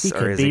Rex He or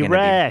could is he be going to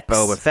Rex. be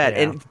Boba Fett?"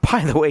 Yeah. And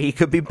by the way, he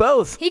could be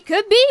both. He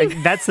could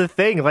be. That's the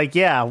thing. Like,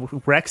 yeah,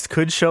 Rex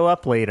could show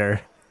up later.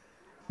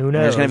 Who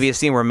knows? There's going to be a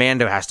scene where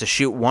Mando has to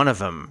shoot one of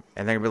them,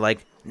 and they're going to be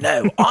like,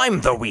 "No,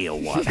 I'm the real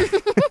one."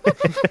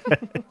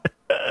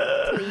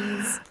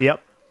 Please.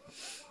 Yep.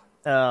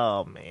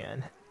 Oh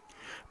man.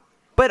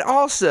 But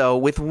also,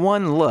 with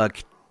one look,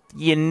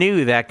 you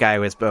knew that guy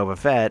was Boba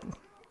Fett.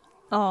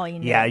 Oh, you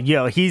know.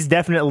 Yeah, he's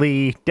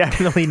definitely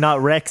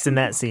not Rex in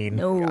that scene.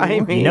 No. I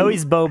mean, You know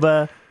he's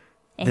Boba.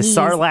 And The he is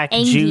Sarlacc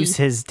angry. juice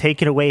has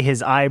taken away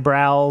his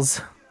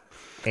eyebrows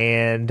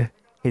and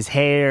his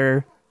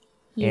hair.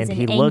 He is and an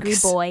he angry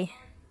looks- boy.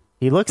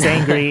 He looks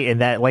angry and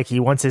that like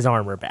he wants his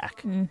armor back.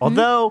 Mm-hmm.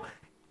 Although,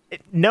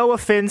 no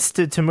offense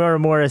to Tamura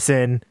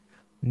Morrison,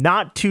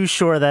 not too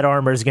sure that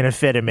armor is going to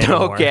fit him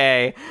anymore.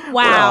 Okay. Wow,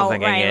 We're all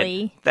thinking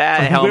Riley. it.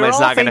 That We're helmet's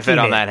all not going to fit thinking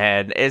on it. that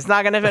head. It's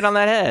not going to fit on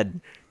that head.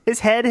 His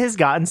head has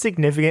gotten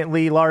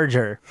significantly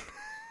larger.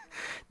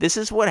 This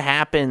is what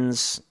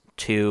happens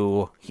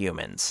to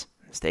humans.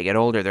 As they get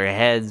older, their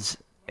heads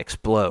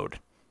explode.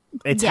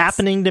 It's Yes.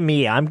 happening to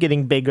me. I'm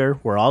getting bigger.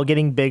 We're all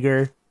getting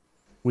bigger.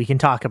 We can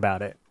talk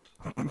about it.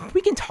 We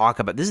can talk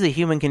about this is a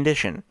human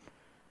condition.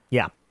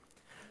 Yeah.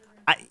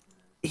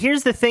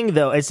 Here's the thing,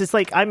 though. It's just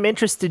like I'm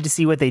interested to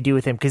see what they do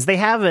with him because they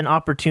have an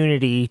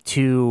opportunity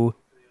to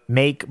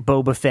make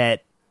Boba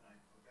Fett.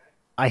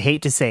 I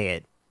hate to say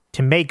it,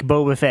 to make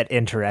Boba Fett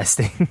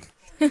interesting.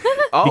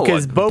 Oh,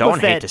 Because Boba don't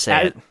Fett, hate to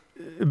say it.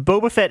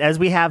 Boba Fett, as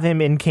we have him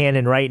in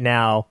canon right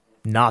now,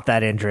 not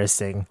that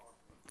interesting.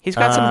 He's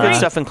got some good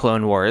stuff in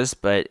Clone Wars,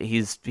 but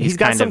he's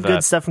got some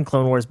good stuff in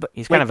Clone Wars, but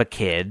he's kind of a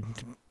kid.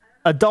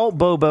 Adult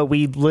Boba,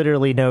 we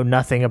literally know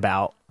nothing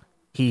about.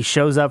 He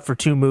shows up for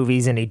 2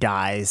 movies and he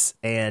dies,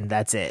 and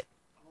that's it.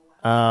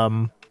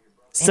 So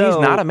he's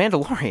not a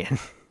Mandalorian.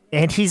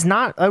 And he's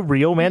not a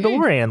real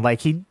Mandalorian. Like,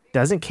 he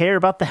doesn't care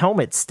about the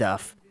helmet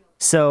stuff.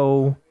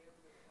 So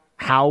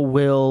how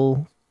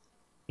will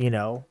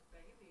the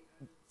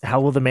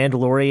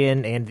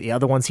Mandalorian and the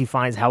other ones he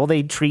finds, how will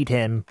they treat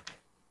him?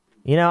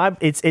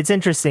 It's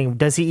interesting.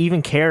 Does he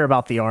even care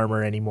about the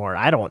armor anymore?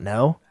 I don't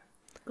know.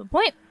 Good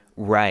point.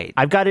 Right.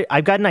 I've got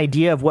an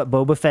idea of what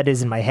Boba Fett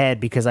is in my head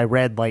because I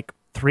read like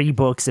 3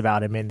 books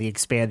about him in the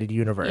expanded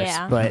universe.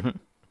 Yeah. But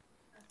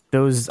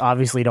those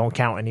obviously don't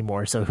count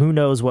anymore. So who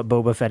knows what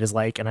Boba Fett is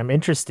like, and I'm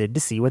interested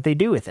to see what they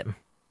do with him.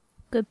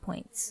 Good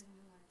points.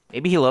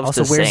 Maybe he loves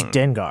also, to where's sing.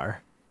 Dengar?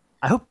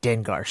 I hope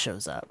Dengar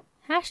shows up.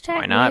 Hashtag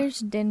Why not?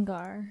 where's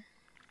Dengar?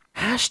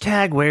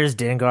 Hashtag where's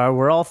Dengar?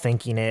 We're all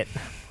thinking it.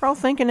 We're all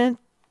thinking it.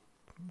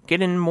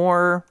 Getting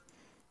more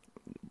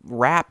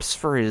wraps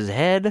for his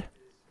head.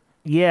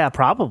 Yeah,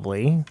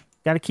 probably.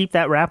 Got to keep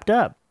that wrapped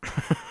up.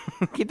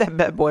 Keep that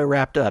bad boy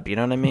wrapped up. You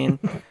know what I mean?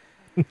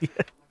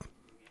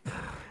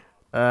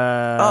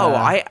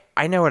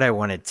 I know what I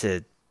wanted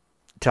to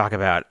talk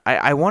about.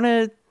 I want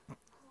to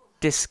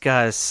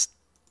discuss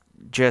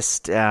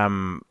just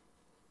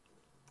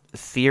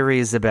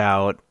theories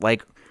about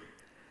like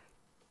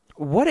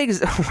where is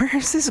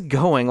this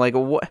going? Like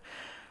what?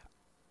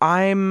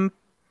 I don't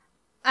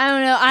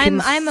know. I'm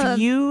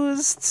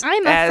confused.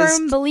 I'm a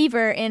firm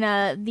believer in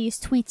these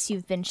tweets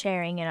you've been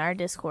sharing in our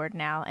Discord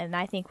now, and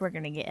I think we're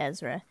gonna get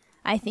Ezra.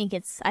 I think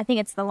it's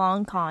the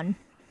long con.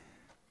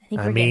 I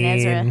think we're getting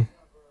Ezra.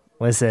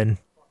 Listen,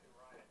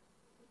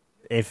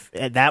 if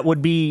that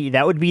would be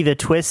the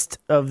twist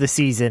of the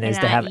season is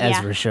to have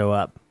Ezra show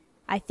up.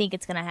 I think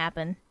it's gonna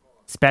happen,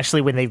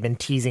 especially when they've been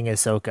teasing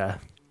Ahsoka.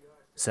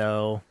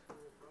 So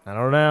I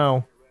don't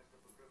know.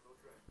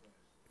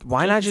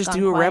 Why not just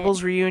do a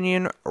Rebels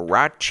reunion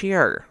right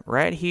here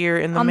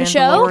in the on Mandalorian? The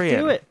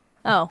show? Do it.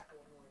 Oh,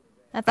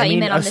 I thought you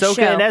meant on the show.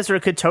 Ahsoka and Ezra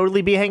could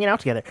totally be hanging out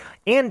together.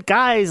 And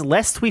guys,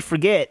 lest we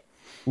forget,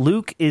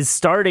 Luke is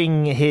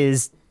starting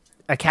his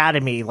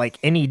academy like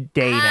any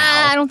day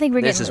now. I don't think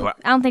we're this getting is Luke.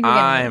 what I don't think we're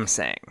getting I'm Luke.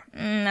 saying.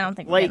 I don't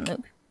think we're getting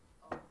Luke.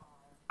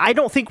 I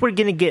don't think we're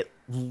gonna get.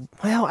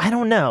 Well, I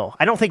don't know.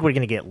 I don't think we're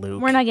gonna get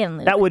Luke. We're not getting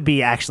Luke. That would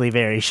be actually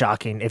very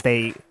shocking if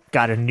they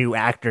got a new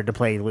actor to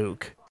play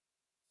Luke.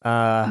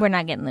 We're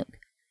not getting Luke.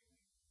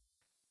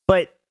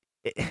 But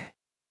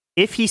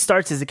if he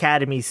starts his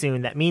academy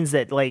soon, that means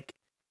that like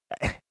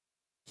the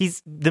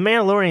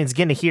Mandalorian's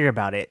gonna hear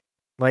about it.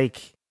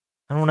 Like,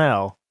 I don't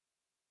know.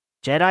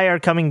 Jedi are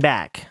coming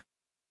back.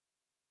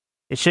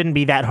 It shouldn't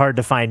be that hard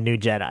to find new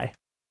Jedi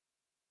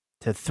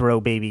to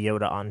throw Baby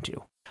Yoda onto.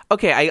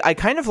 Okay, I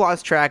kind of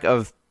lost track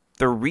of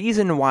the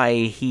reason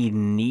why he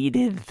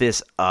needed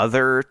this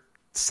other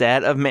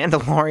set of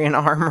Mandalorian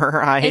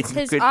armor. It's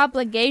his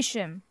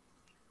obligation.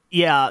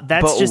 Yeah,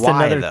 that's but just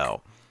why, another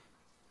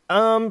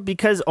though.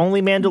 Because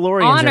only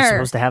Mandalorians are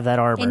supposed to have that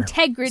armor.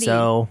 Integrity.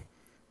 So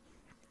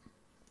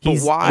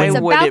it's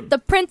about the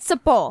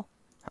principle.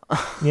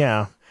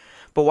 Yeah.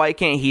 But why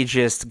can't he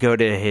just go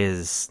to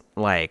his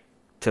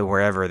to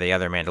wherever the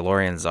other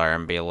Mandalorians are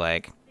and be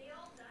like,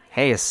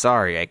 "Hey,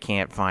 sorry, I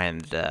can't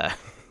find that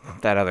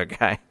other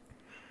guy."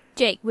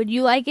 Jake, would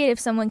you like it if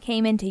someone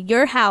came into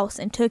your house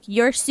and took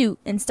your suit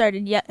and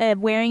started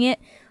wearing it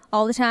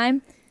all the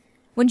time?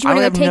 Wouldn't you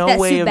want to go take that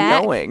suit back? I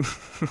have no way of knowing.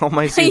 All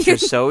my suits are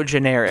so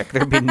generic.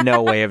 There'd be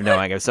no way of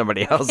knowing if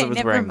somebody else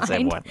was wearing the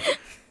same one.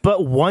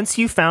 But once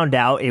you found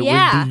out, it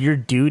would be your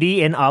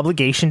duty and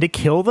obligation to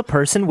kill the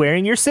person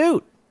wearing your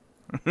suit.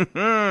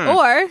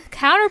 Or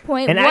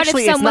counterpoint, and what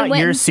actually, if someone it's not went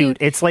your into, suit;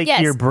 it's like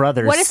your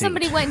brother's. What if suit.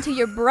 somebody went into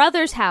your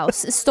brother's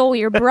house, stole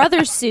your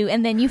brother's suit,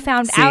 and then you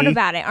found out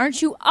about it?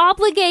 Aren't you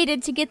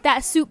obligated to get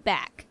that suit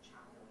back?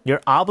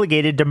 You're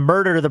obligated to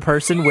murder the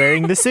person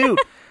wearing the suit.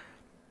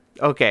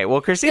 Okay,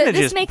 well, Christina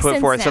just put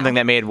forth now. something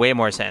that made way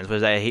more sense,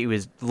 was that he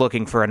was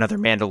looking for another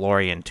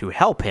Mandalorian to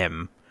help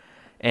him,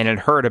 and had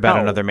heard about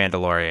another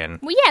Mandalorian.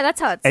 Well, yeah, that's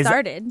how it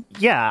started.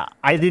 Yeah,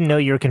 I didn't know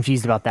you were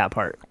confused about that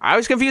part. I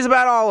was confused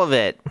about all of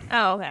it.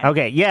 Oh, okay.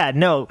 Okay, yeah,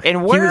 no. And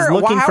he was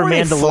looking for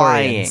Mandalorians.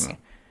 Flying,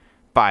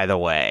 by the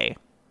way?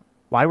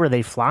 Why were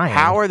they flying?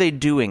 How are they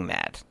doing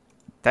that?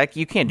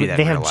 You can't do that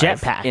They in have real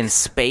life. jetpacks. In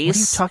space? What are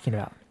you talking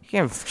about? You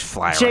can't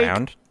fly Jake.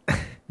 around.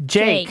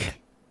 Jake.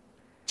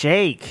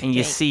 And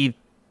you see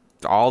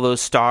all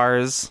those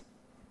stars.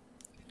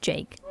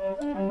 Jake.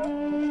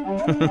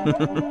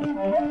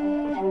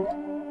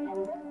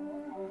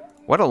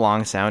 What a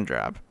long sound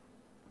drop.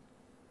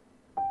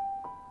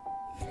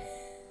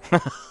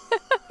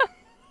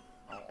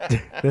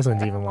 This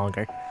one's even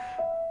longer.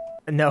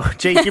 No,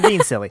 Jake, you're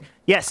being silly.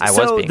 Yes,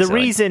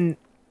 reason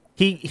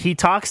he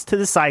talks to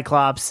the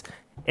Cyclops,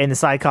 and the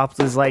Cyclops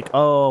is like,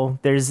 "Oh,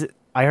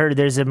 I heard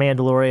there's a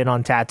Mandalorian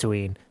on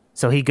Tatooine."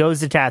 So he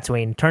goes to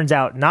Tatooine. Turns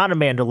out not a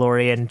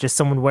Mandalorian, just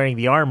someone wearing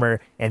the armor,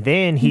 and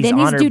then he's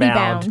honor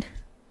bound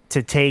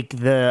to take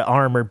the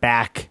armor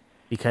back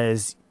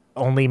because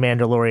only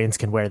Mandalorians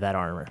can wear that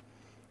armor,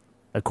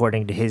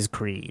 according to his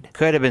creed.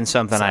 Could have been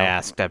something I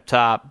asked up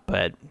top,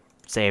 but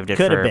saved it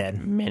Could for have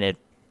been. minute,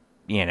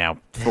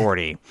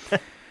 40.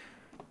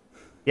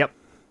 Yep.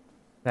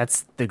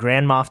 That's the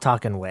Grand Moff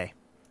Talking way.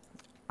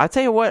 I'll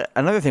tell you what,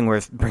 another thing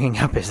worth bringing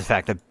up is the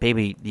fact that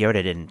Baby Yoda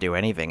didn't do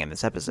anything in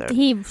this episode.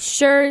 He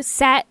sure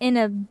sat in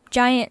a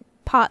giant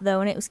pot, though,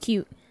 and it was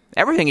cute.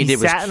 Everything he did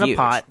was sat in cute,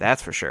 a pot.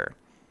 that's for sure.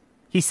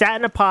 He sat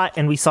in a pot,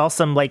 and we saw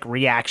some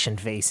reaction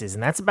faces,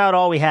 and that's about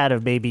all we had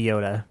of Baby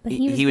Yoda. But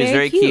He was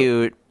very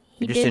cute.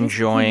 He Just did his-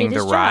 enjoying he did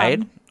the his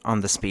ride job. on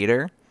the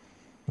speeder.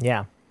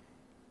 Yeah.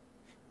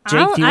 I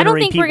don't, do you I wanna don't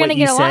think repeat we're going to what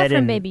you get a lot said from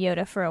and- Baby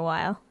Yoda for a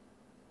while.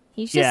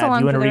 He's just Yeah, do along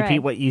you for want to the repeat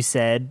ride. what you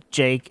said,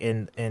 Jake,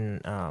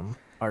 in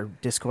our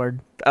Discord?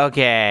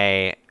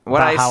 Okay, what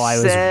About how I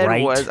was said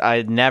right? was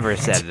I never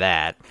said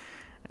that.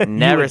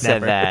 Never would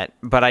said never. that,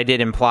 but I did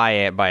imply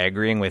it by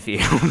agreeing with you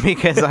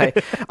because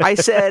I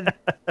said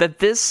that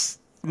this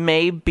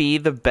may be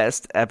the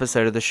best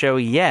episode of the show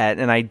yet,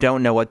 and I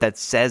don't know what that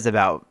says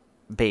about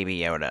Baby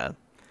Yoda.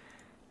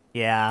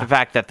 Yeah. The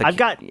fact that I've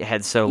got-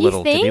 had so You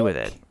little to do think? with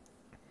it.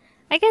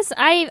 I guess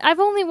I've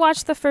only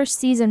watched the first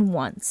season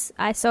once,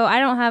 so I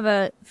don't have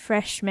a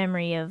fresh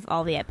memory of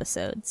all the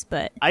episodes.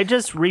 But I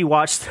just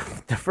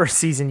rewatched the first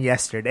season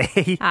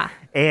yesterday.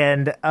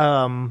 And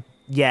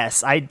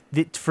yes,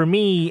 for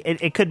me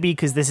it could be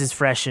because this is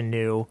fresh and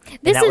new.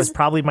 This and that was is-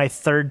 probably my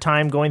third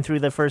time going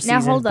through the first now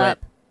season. hold but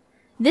up,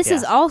 this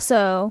is yeah.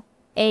 also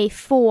a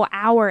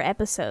 4-hour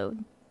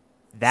episode.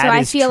 That So I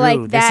is feel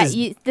true. like that This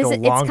is it's the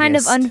kind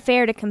of longest.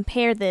 unfair to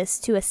compare this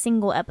to a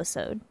single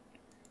episode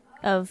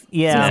of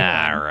Yeah.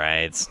 season All one.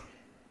 right.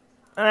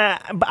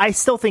 But I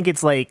still think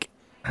it's I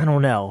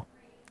don't know.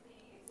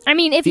 I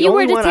mean, if The you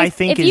were only to one I take,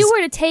 think if you is-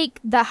 were to take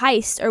the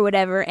heist or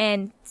whatever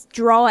and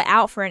draw it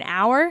out for an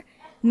hour,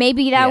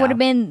 maybe that Yeah. would have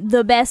been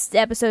the best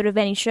episode of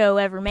any show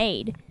ever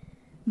made.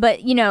 But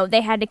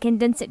they had to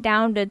condense it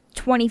down to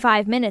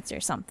 25 minutes or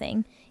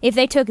something. If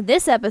they took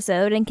this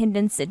episode and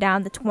condensed it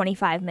down to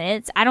 25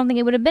 minutes, I don't think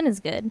it would have been as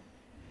good.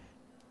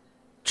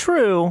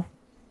 True.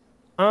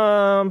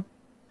 But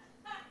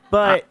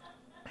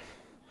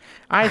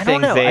I don't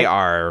think know. they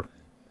are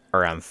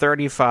around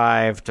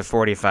 35 to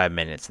 45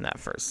 minutes in that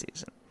first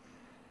season.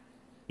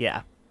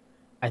 yeah,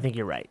 I think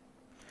you're right.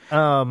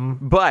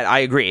 But I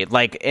agree.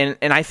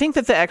 And I think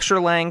that the extra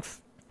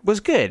length was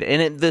good,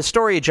 and the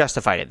story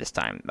justified it this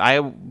time. I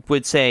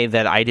would say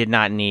that I did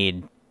not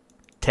need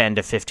 10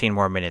 to 15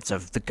 more minutes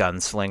of the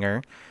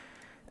gunslinger.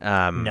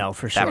 No,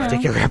 for That sure.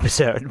 particular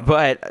episode.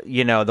 But,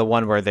 the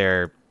one where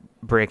they're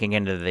breaking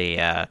into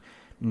the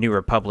New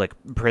Republic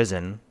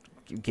prison,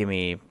 give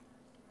me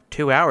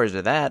 2 hours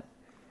of that.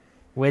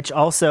 Which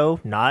also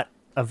not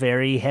a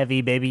very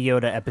heavy Baby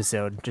Yoda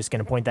episode. Just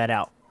going to point that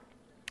out.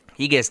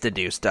 He gets to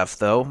do stuff,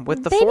 though,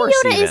 with the Baby Force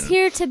Yoda even. is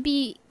here to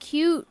be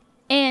cute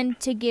and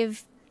to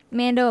give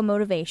Mando a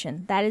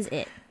motivation. That is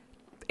it.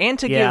 And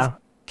to Yeah. give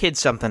kids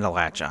something to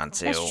latch on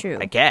to. That's true.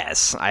 I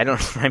guess. I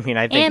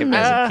think And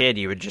as a kid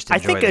you would just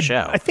enjoy the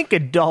show. I think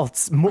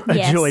adults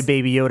Yes. enjoy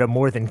Baby Yoda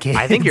more than kids.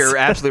 I think you're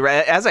absolutely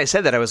right. As I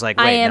said that, I was like,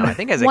 I wait, am no, I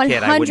think as a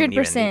kid I wouldn't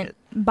even need it.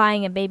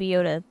 buying a Baby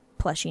Yoda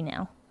plushie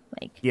now.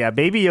 Yeah,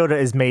 Baby Yoda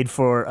is made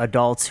for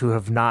adults who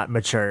have not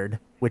matured,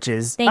 which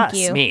is Thank us.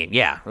 you. Me,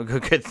 yeah.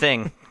 Good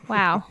thing.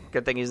 Wow.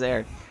 Good thing he's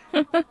there.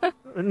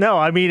 No,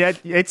 I mean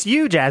it's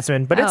you,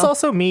 Jasmine, but it's Oh.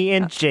 also me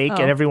and Jake oh.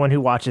 and everyone who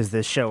watches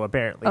this show.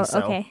 Apparently, Oh,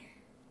 so. okay.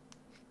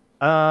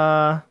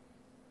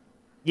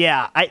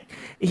 Yeah,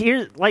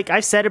 like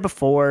I've said it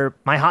before,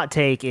 my hot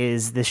take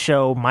is the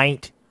show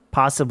might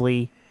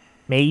possibly,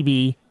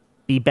 maybe,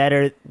 be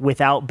better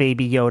without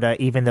Baby Yoda,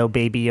 even though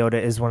Baby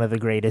Yoda is one of the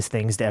greatest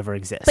things to ever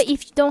exist. But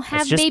if you don't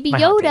have just Baby my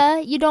hot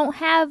Yoda, you don't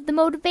have the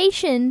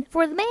motivation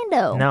for the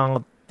Mando.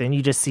 no, then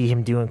you just see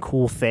him doing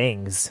cool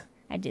things.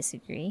 I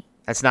disagree.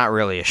 That's not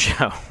really a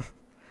show.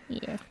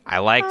 Yeah. I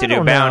like to I do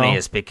don't know.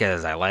 bounties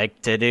because I like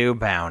to do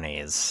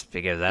bounties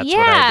because that's what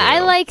Yeah, I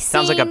do. I like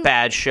Sounds like a seeing-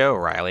 bad show,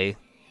 Riley.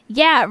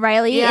 Yeah,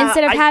 Riley. Yeah,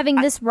 Instead of I-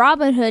 having this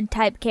Robin Hood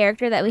type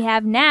character that we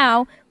have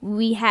now,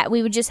 we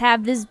would just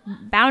have this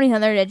bounty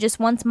hunter that just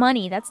wants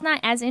money. That's not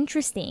as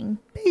interesting.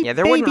 Yeah,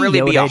 there wouldn't Baby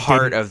really be a Yoda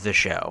heart didn't- of the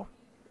show.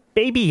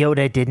 Baby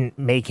Yoda didn't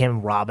make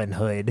him Robin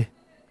Hood.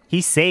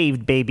 He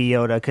saved Baby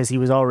Yoda because he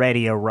was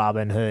already a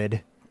Robin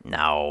Hood.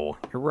 No,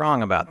 you're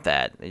wrong about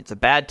that. It's a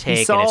bad take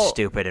and saw- it's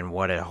stupid and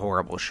what a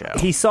horrible show.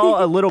 He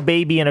saw a little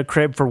baby in a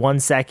crib for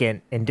 1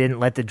 second and didn't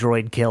let the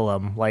droid kill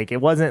him. Like,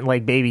 it wasn't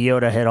like Baby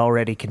Yoda had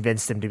already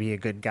convinced him to be a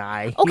good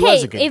guy. He Okay,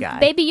 was a good if guy.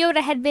 Baby Yoda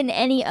had been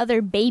any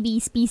other baby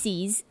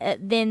species,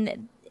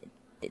 then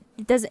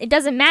it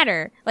doesn't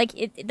matter.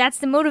 Like that's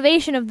the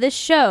motivation of this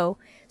show.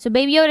 So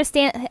Baby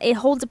Yoda it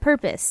holds a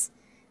purpose.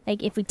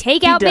 Like if we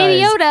take out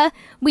Baby does. Yoda,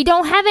 we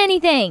don't have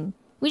anything.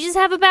 We just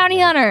have a bounty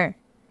hunter.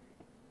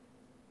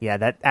 Yeah,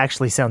 that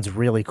actually sounds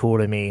really cool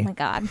to me. Oh my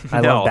god.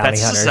 I no, love bounty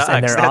that hunters, sucks.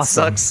 and they're that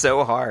awesome. sucks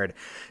so hard.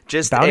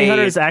 Just Bounty a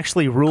hunters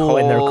actually rule,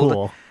 and they're cold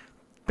cool.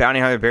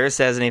 Bounty Hunter Bear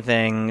says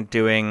anything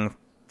doing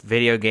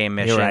video game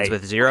missions right.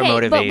 with zero Okay,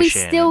 motivation. but we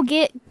still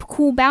get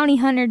cool bounty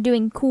hunter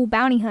doing cool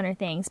bounty hunter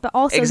things, but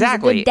also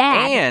exactly. he's a good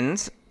dad.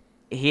 And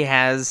he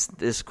has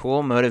this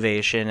cool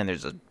motivation, and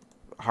there's a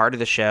heart of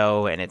the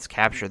show, and it's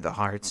captured the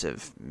hearts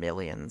of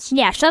millions.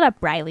 Yeah, shut up,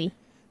 Riley.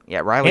 Yeah,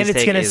 Riley's and it's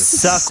take gonna is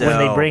suck so when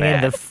they bring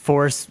bad. in the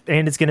Force,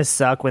 and it's gonna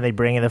suck when they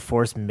bring in the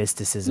Force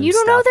mysticism. You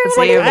don't know stuff. they're It's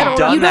gonna They do like, that. have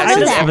done You that don't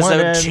know since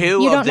that. episode 2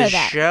 You of don't the know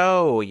that.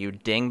 show, you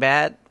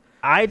dingbat.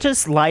 I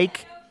just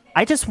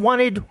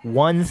wanted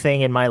one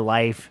thing in my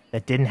life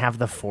that didn't have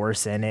the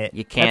Force in it.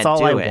 You can't That's all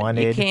do I it.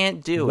 wanted. You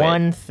can't do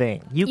one it.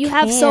 thing. You can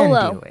have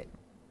Solo. do it.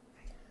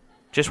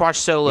 Just watch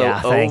Solo Yeah,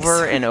 thanks.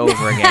 over and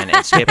over again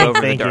and skip over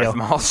the Thank Darth you.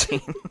 Maul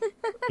scene.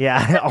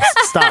 Yeah, I'll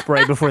stop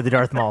right before the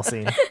Darth Maul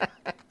scene.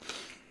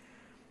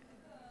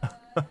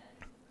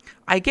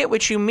 I get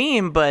what you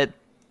mean, but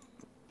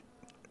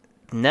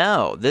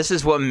no, this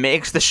is what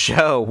makes the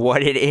show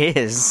what it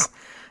is.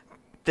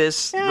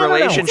 This I don't know.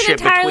 relationship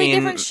It's an entirely between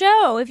different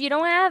show if you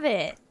don't have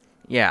it.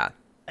 yeah.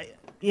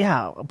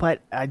 Yeah,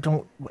 but I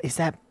don't. Is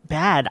that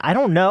bad? I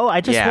don't know. I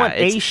just Yeah, want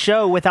a it's-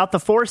 show without the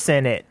Force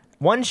in it.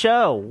 One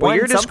show. What one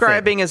you're something.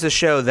 describing is a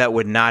show that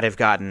would not have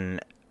gotten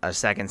a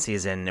second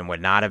season and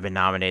would not have been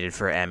nominated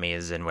for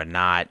Emmys and would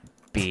not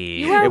be.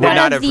 You are it would one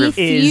not of have. the ref-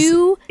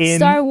 few Is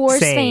Star Wars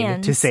insane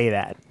fans to say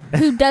that.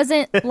 who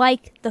doesn't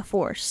like the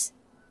Force.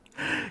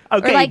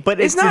 Okay, like- but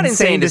It's it's not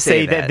insane to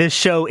say that that. this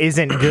show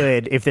isn't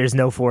good if there's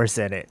no Force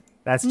in it.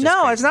 That's just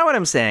No, crazy. it's not what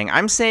I'm saying.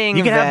 I'm saying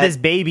You can that have this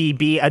baby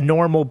be a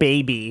normal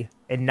baby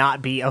and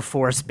not be a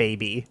Force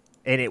baby,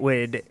 and it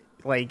would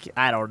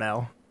I don't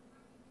know.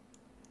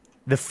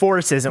 The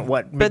Force isn't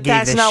what But gave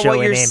that's this not show what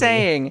an you're Emmy.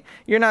 saying.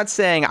 You're not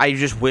saying, I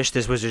just wish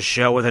this was a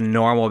show with a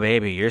normal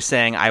baby. You're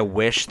saying, I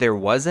wish there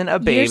wasn't a You're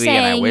baby saying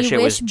and I wish you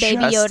it wish was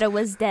Baby just... Yoda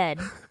was dead.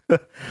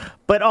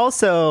 But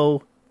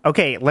also,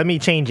 okay, let me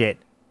change it.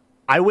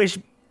 I wish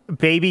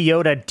Baby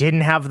Yoda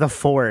didn't have the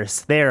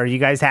Force. There, are you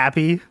guys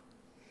happy?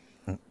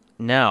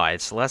 No,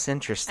 it's less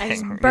interesting. I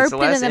just It's burped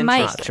less into the mic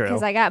interesting. True.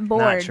 because I got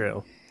bored. Not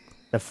true.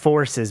 The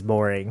Force is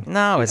boring.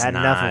 No, We've it's had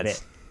not. enough of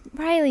it.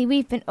 Riley,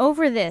 we've been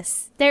over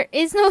this. There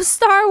is no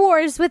Star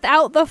Wars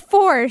without the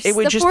Force. It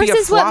would the just Force be a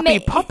is what floppy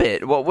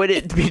puppet. What would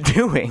it be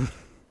doing?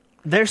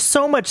 There's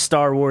so much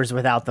Star Wars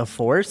without the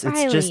Force.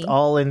 It's just Riley.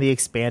 all in the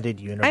expanded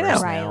universe. I know.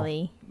 now.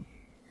 Riley.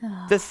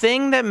 The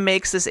thing that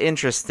makes this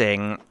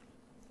interesting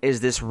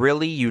is this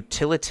really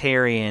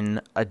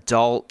utilitarian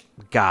adult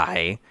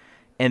guy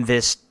and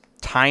this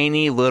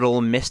tiny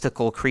little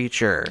mystical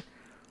creature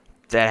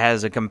that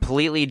has a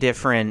completely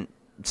different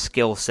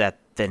skill set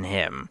than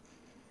him.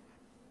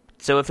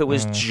 So if it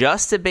was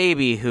just a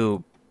baby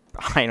who,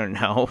 I don't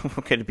know,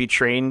 could be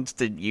trained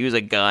to use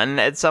a gun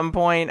at some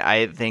point,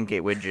 I think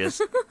it would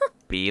just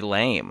be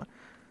lame.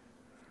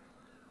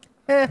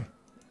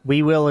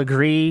 We will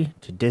agree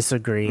to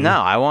disagree. No,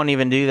 I won't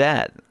even do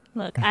that.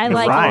 Look, I You're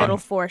like right. a little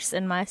Force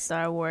in my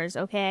Star Wars,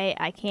 okay?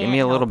 I can't Give me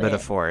a little help bit it.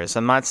 of force.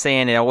 I'm not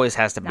saying it always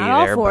has to be Not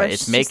all there, force, but it's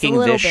just a making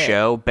little this bit.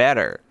 show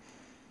better.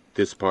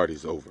 This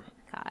party's over.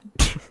 God.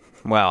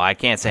 Well, I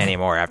can't say any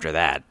more after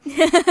that.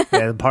 Yeah,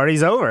 the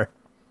party's over.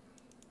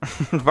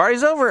 The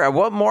party's over.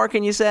 What more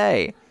can you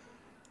say?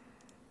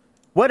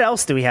 What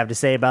else do we have to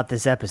say about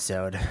this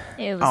episode?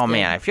 It was Oh, good.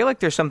 man, I feel like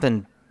there's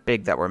something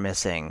big that we're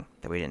missing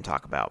that we didn't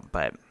talk about,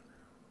 but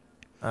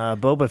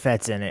Boba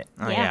Fett's in it.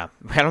 oh, Yeah.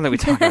 yeah. I don't think we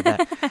talked about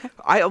that.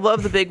 I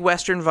love the big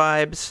Western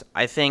vibes.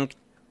 I think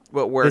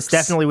what works... This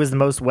definitely was the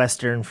most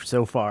Western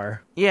so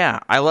far. Yeah,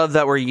 I love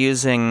that we're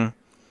using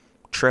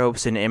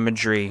tropes and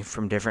imagery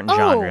from different Oh.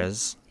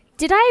 genres.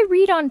 Did I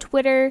read on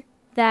Twitter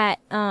that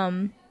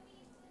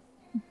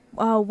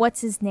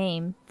what's his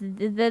name?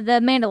 The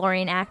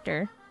Mandalorian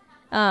actor.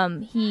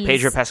 He's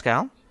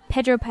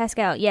Pedro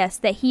Pascal? Yes,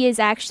 that he is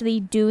actually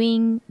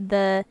doing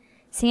the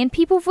Sand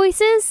People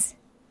voices.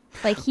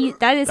 Like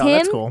that is Oh, him.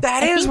 that's cool.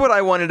 That is what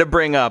I wanted to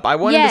bring up. I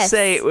wanted to Yes.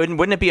 say,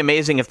 wouldn't it be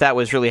amazing if that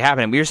was really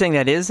happening? But you're saying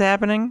that is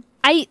happening?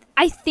 I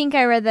think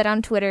I read that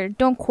on Twitter.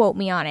 Don't quote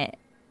me on it.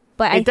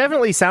 But It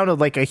definitely sounded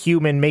like a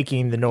human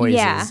making the noises.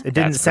 Yeah. It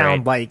didn't That's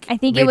sound great. like I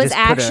think they it was just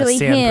put a actually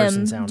sand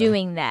person him sound on.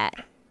 doing that.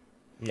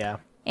 Yeah.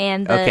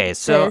 And the, Okay,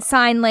 so- the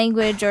sign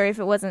language, or if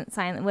it wasn't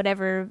sign,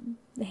 whatever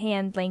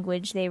hand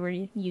language they were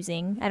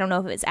using. I don't know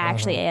if it's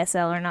actually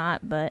ASL or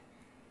not, but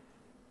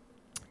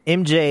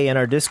MJ in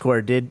our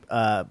Discord did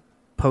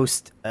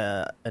post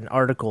an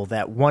article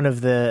that one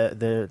of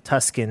the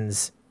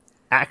Tuscans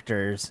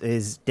actors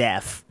is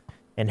deaf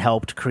and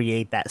helped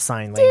create that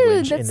sign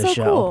language in that's the so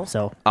show. cool.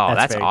 So Oh,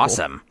 that's very cool.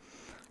 awesome.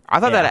 I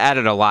thought that Yeah.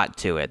 added a lot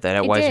to it, that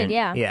it it wasn't... did,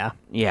 yeah. Yeah.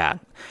 Yeah.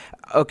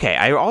 Okay,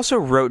 I also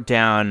wrote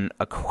down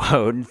a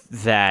quote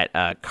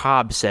that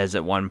Cobb says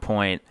at one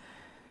point.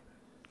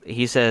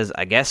 He says,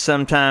 I guess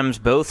sometimes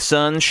both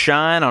suns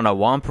shine on a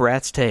womp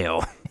rat's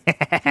tail.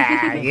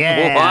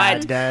 Yeah, What?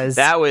 it does.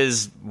 That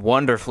was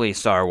wonderfully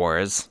Star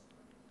Wars.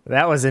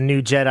 That was a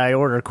new Jedi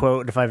Order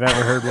quote if I've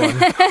ever heard one.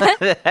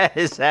 That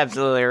is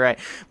absolutely right.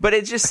 But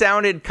it just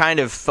sounded kind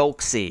of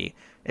folksy.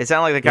 It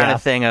sounded like the kind Yeah.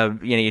 of thing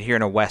you'd hear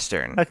in a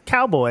Western. A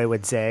cowboy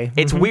would say.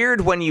 It's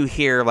weird when you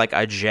hear like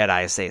a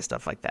Jedi say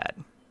stuff like that.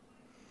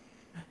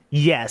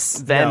 Yes.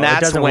 Then No, it that's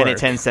doesn't when work. it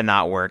tends to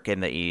not work in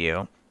the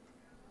EU.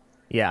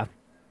 Yeah.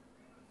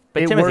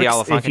 But it Timothy works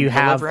Oliphant if can you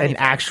have deliver an anything.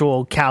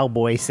 actual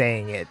cowboy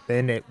saying it,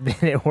 then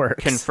it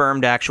works.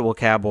 Confirmed actual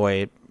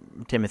cowboy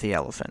Timothy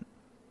Elephant.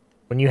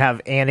 When you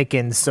have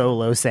Anakin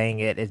Solo saying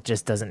it, it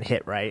just doesn't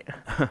hit right.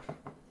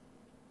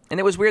 And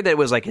it was weird that it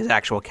was like his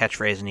actual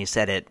catchphrase, and he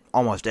said it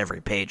almost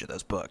every page of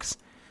those books.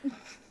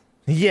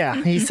 Yeah,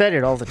 he said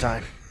it all the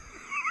time.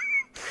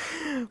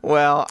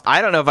 Well,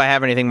 I don't know if I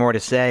have anything more to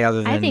say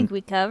other than I think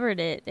we covered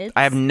it. It's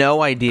I have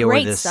no idea where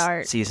great this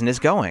start. season is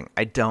going.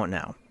 I don't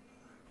know.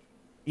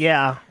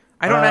 Yeah.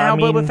 I don't know how I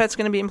mean, Boba Fett's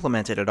going to be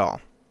implemented at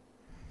all.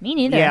 Me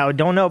neither. Yeah, we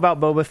don't know about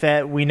Boba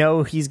Fett. We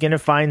know he's going to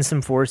find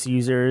some Force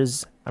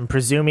users. I'm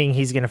presuming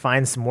he's going to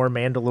find some more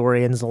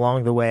Mandalorians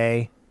along the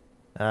way.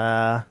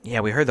 Yeah,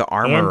 we heard the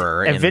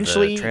armorer in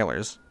eventually- the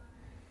trailers.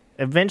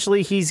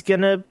 Eventually, he's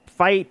going to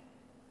fight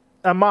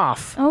a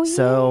Moff. Oh,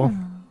 So,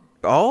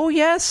 Oh,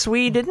 yes,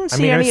 we didn't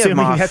see I'm any of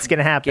assuming Moff that's going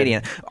to happen.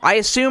 Gideon. I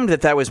assumed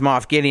that was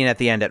Moff Gideon at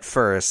the end at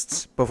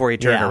first, before he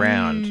turned Yeah.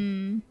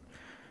 around.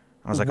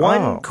 I was like,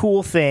 One oh.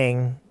 cool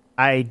thing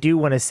I do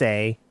want to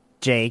say,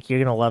 Jake, you're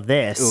going to love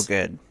this. Ooh,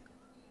 good.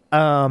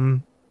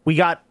 We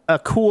got a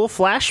cool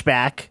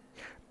flashback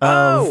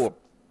of Oh!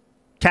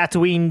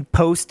 Tatooine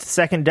post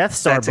second Death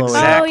Star That's blowing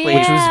up, exactly Oh,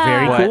 which was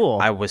very what cool.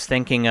 I was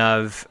thinking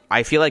of.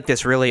 I feel like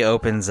this really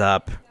opens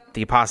up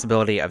the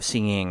possibility of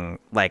seeing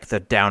like the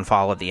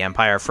downfall of the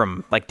Empire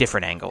from like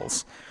different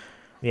angles.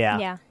 yeah.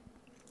 Yeah.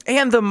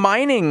 And the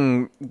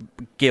mining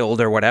guild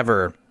or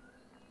whatever.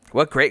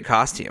 What great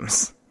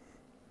costumes.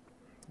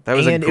 That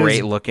was And a it was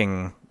great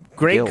looking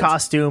Great guild.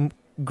 costume.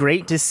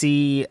 Great to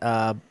see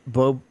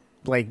Boba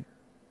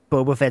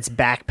Fett's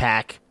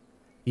backpack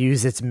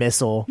use its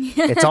missile.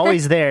 It's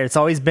always there. It's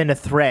always been a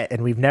threat,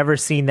 and we've never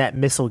seen that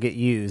missile get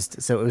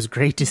used. So it was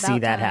great to see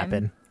About that time.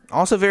 happen.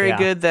 Also very Yeah.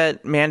 good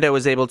that Mando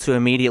was able to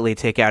immediately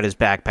take out his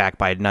backpack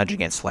by nudging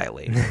it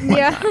slightly.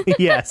 Yeah.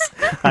 Yes.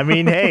 I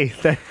mean, hey,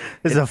 that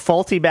is a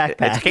faulty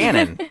backpack. It's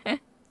canon.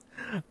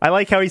 I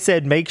like how he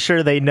said, make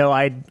sure they know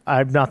I'm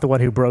not the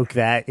one who broke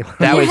that.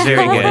 That was very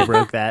The one who good.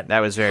 broke that. That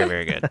was very,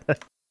 very good.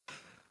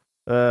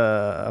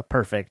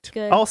 Perfect.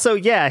 Good. Also,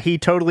 yeah, he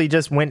totally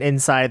just went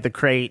inside the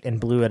crate and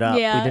blew it up.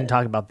 Yeah, We didn't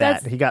talk about that.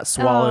 that's- He got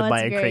swallowed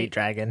by that's a great. crate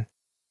dragon.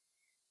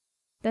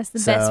 That's the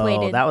So, best way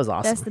to. that was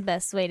awesome. That's the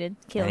best way to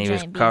kill And a he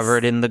was giant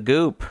covered beast. in the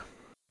goop.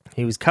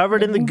 He was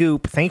covered Mm-hmm. in the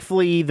goop.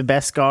 Thankfully, the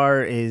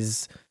Beskar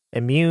is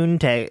immune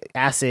to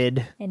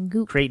acid, and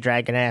goop. crate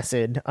dragon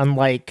acid,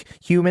 unlike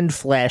human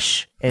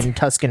flesh and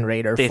Tusken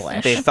Raider They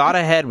flesh. thought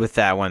ahead with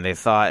that one. They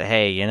thought,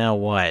 hey, you know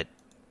what?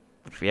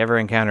 If we ever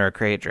encounter a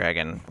crate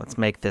dragon, let's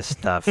make this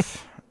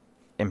stuff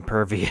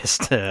impervious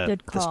to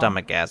Good the call.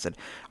 stomach acid.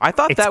 I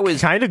thought It's that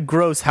was. kind of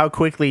gross how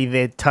quickly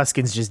the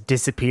Tuskens just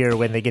disappear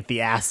when they get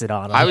the acid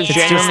on them. I was It's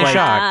just genuinely like-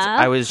 shocked.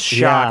 I was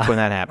shocked Yeah. when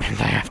that happened,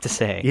 I have to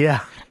say.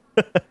 Yeah.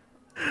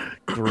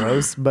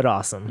 Gross, but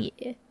awesome.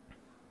 Yeah.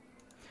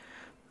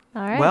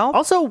 All right. Well,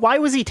 Also, why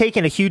was he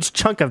taking a huge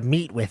chunk of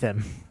meat with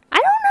him? I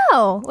don't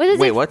know. Was it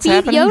Wait, to what's feed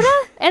happening?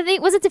 Yoda? I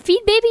think was it to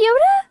feed Baby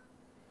Yoda?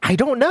 I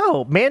don't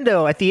know.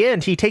 Mando, at the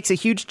end, he takes a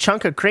huge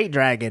chunk of crate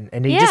dragon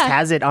and he just Yeah.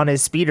 has it on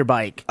his speeder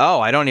bike. oh,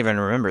 I don't even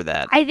remember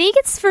that. I think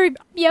it's for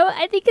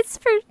I think it's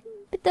for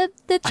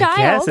the child.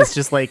 I guess it's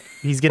just like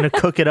he's going to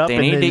cook it up They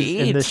in need to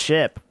the eat.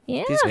 ship.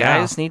 yeah. These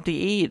guys need to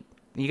eat.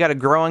 You got a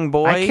growing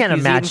boy. I can't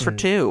He's eating for imagine-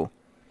 two.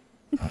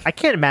 I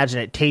can't imagine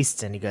it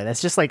tastes any good.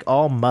 That's just like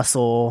all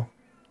muscle,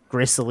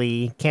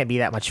 gristly. Can't be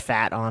that much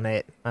fat on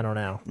it. I don't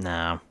know.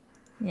 No.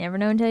 You never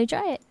know until you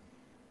try it.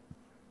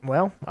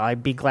 Well,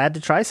 I'd be glad to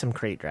try some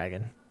crate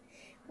dragon.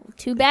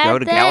 Too bad Go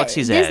to that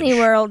Galaxy's Disney Edge.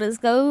 World is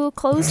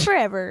closed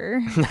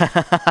forever.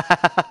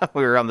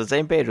 We were on the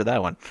same page with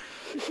that one.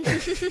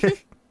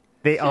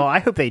 I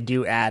hope they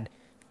do add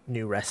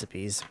new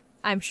recipes.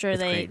 I'm sure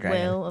they Crate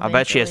Dragon. will. I'll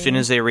bet you as soon eventually.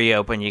 as they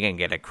reopen, you can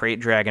get a crate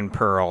dragon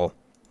pearl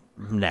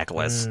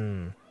necklace.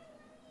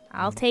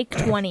 I'll take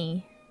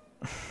 20.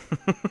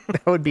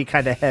 That would be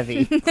kind of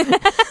heavy.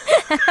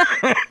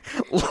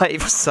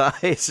 Life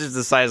size is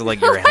the size of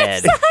like your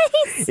head.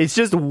 It's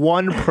just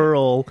one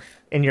pearl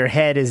and your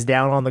head is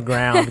down on the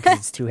ground because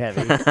it's too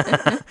heavy.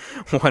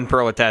 One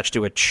pearl attached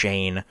to a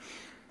chain.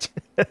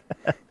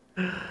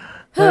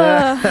 All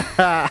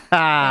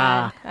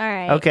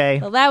right. Okay.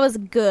 Well, that was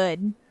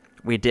good.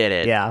 We did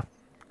it. Yeah.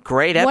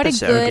 Great What a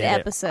episode. good Did it.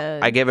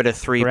 episode. I give it a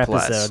 3 Per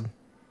plus. episode.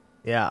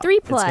 Yeah. 3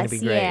 It's gonna plus. be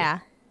great. Yeah.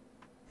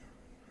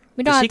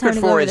 We The don't have Secret time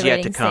to go 4 over is the yet to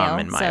rating come, scale,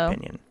 in my so-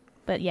 opinion.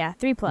 But yeah,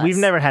 3 plus. We've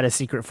never had a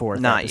secret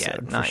fourth Not episode,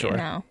 yet, for not sure. yet.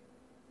 No.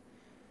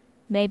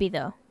 Maybe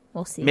though.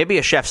 We'll see. Maybe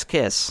a chef's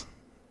kiss.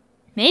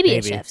 Maybe a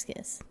maybe. chef's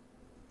kiss.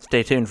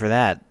 Stay tuned for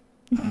that.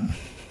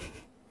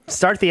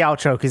 Start the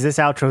outro because this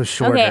outro is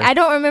shorter. Okay, I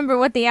don't remember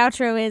what the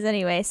outro is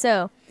anyway,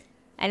 so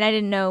and I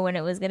didn't know when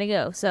it was gonna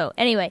go. So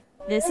anyway,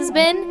 this has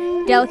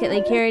been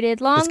delicately curated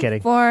long Just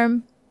kidding.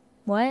 form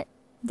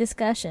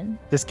discussion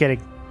Just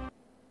kidding.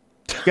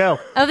 Go.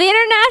 of the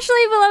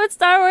internationally beloved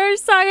Star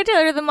Wars saga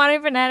trailer of the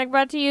Modern Fanatic,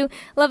 brought to you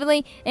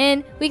lovingly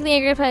and weekly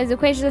angry by the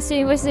equations of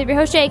studio voices of your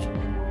host Jake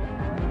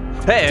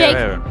Hey, Jake.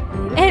 hey, hey.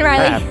 and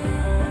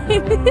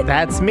Riley.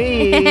 That's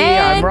me.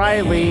 I'm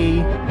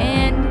Riley.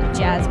 And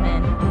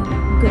Jasmine.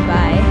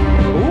 Goodbye.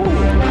 Ooh.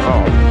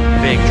 Oh,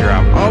 big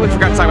drop. Oh, we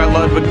forgot to talk about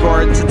Ludwig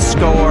Göransson's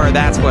score.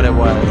 That's what it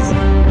was.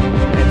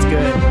 It's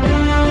good.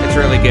 It's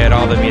really good.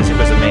 All the music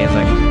was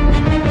amazing.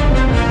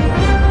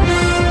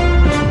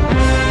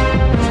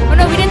 Oh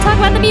no, we didn't talk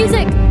about the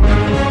music.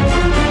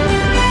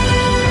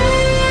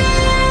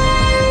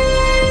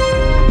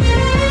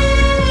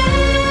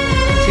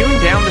 Tune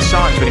down the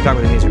songs when you talk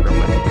about the music real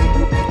quick.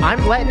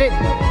 I'm letting it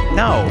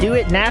No. do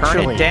it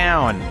naturally. Turn it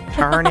down.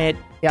 Turn it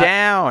Yeah.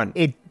 down.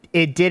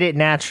 It did it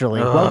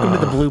naturally. Welcome to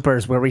the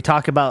bloopers where we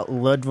talk about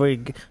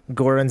Ludwig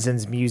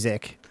Göransson's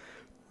music.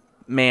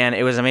 Man,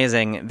 it was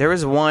amazing. There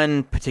was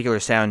one particular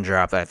sound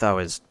drop that I thought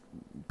was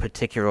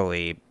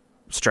particularly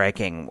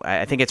striking.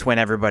 I think it's when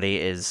everybody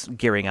is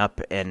gearing up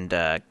and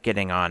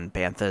getting on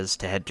banthas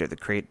to head to the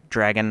Crate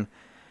Dragon.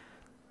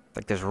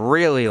 Like, there's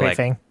really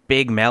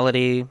big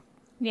melody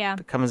Yeah.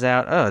 that comes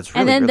out. Oh, it's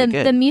really, And then really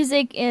good. the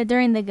music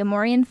during the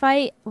Gamorrean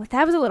fight,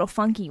 that was a little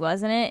funky,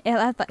 wasn't it?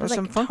 I thought it was There was like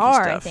some funky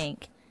guitar, I stuff.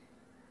 think.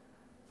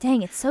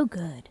 Dang, it's so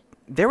good.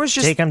 There was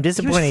just Jake, I'm he was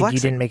disappointed you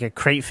flexing. didn't make a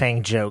Crate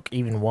Fang joke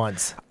even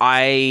once.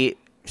 I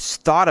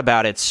thought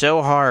about it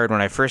so hard when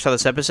I first saw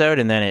this episode,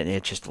 and then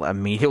it just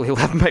immediately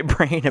left my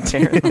brain,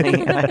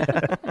 apparently.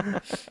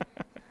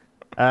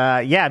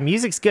 Yeah,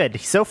 music's good.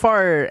 So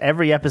far,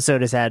 every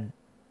episode has had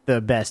the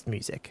best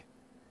music.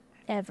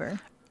 Ever.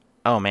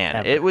 Oh, man.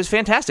 Ever. It was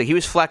fantastic. He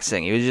was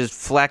flexing. He was just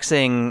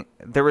flexing.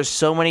 There was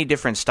so many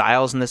different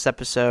styles in this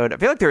episode. I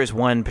feel like there was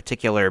one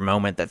particular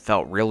moment that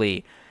felt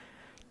really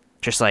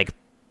just like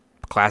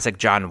classic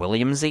John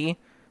Williams-y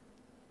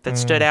that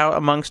stood out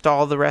amongst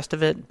all the rest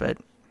of it, but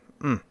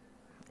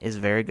is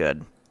very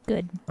good.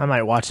 Good. I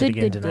might watch it Good,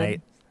 again good,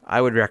 tonight.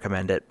 I would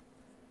recommend it.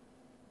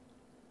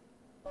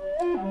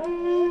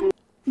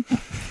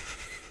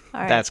 All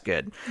right. That's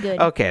good. Good.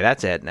 Okay,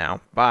 that's it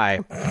now. Bye.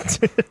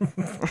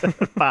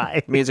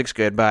 Bye. Music's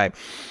good. Bye.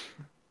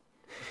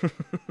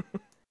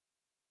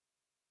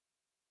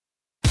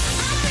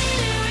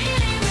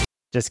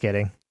 Just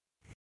kidding.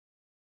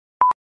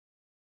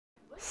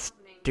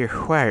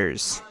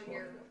 Where's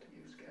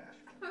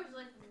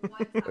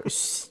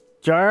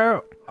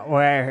Star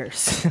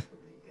Wars.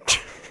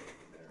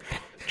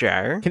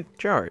 Jars?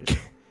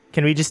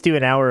 Can we just do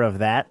an hour of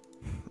that?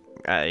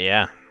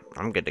 Yeah,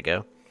 I'm good to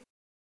go.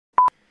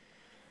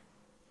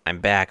 I'm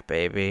back,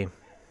 baby.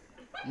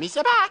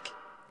 Misa back.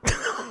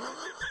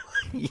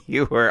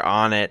 You were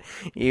on it.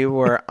 You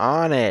were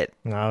on it.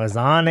 I was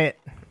on it.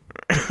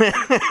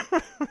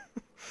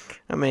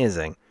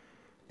 Amazing.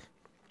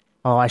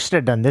 Oh, I should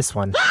have done this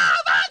one.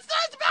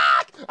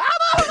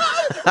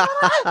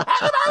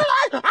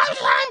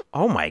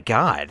 Oh my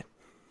god.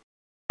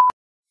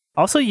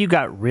 Also, you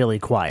got really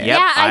quiet. Yep,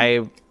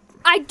 Yeah,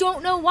 I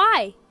don't know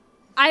why.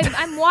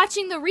 I'm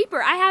watching the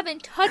Reaper. I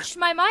haven't touched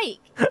my mic,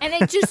 and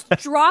it just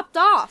dropped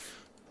off.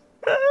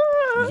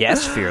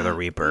 yes, Fear the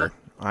Reaper.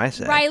 I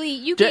said. Riley,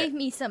 you gave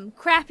me some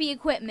crappy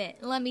equipment.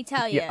 Let me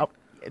tell you. Yeah,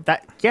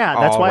 that's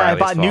All why Riley's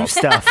I bought new fault.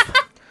 stuff.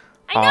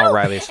 I know. All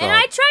Riley's and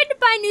fault. I tried to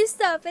buy new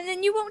stuff, and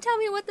then you won't tell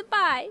me what to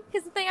buy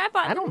because the thing I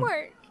bought didn't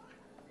work.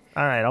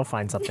 All right, I'll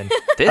find something.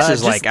 This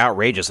is just- like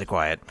outrageously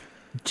quiet.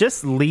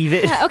 Just leave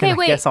it. Okay, and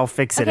wait. I guess I'll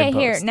fix it Okay, in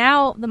here. post.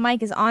 Now the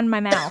mic is on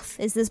my mouth.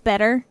 Is this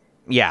better?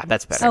 Yeah,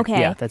 that's better. Okay.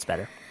 Yeah, that's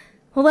better.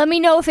 Well, let me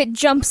know if it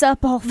jumps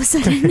up all of a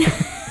sudden.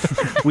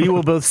 We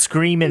will both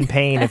scream in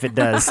pain if it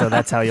does, so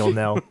that's how you'll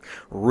know.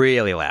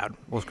 Really loud.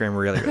 We'll scream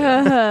really, really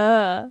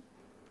loud.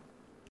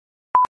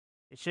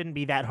 It shouldn't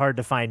be that hard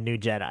to find new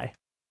Jedi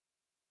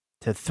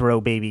to throw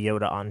Baby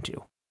Yoda onto.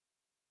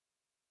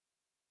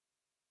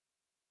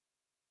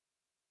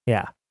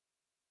 Yeah.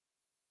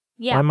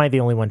 Yeah. Why am I the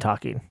only one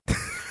talking?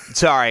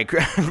 Sorry.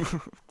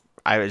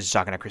 I was just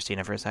talking to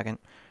Christina for a second.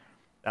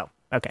 Oh,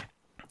 okay.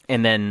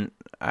 And then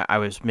I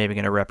was maybe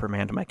going to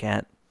reprimand my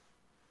cat.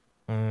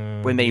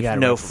 When they you gotta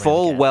know reprimand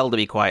full the cat. well to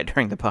be quiet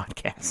during the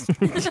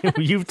podcast.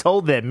 You've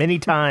told them many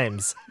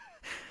times.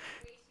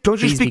 Don't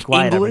Please be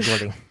quiet. I'm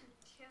recording.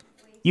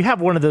 You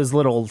have one of those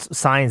little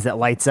signs that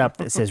lights up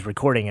that says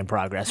recording in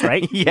progress,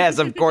 right? Yes,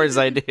 of course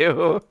I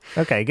do.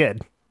 Okay,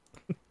 good.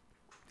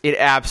 It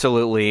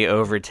absolutely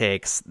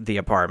overtakes the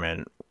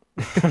apartment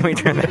when we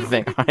turn that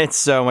thing on. It's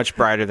so much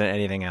brighter than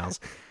anything else.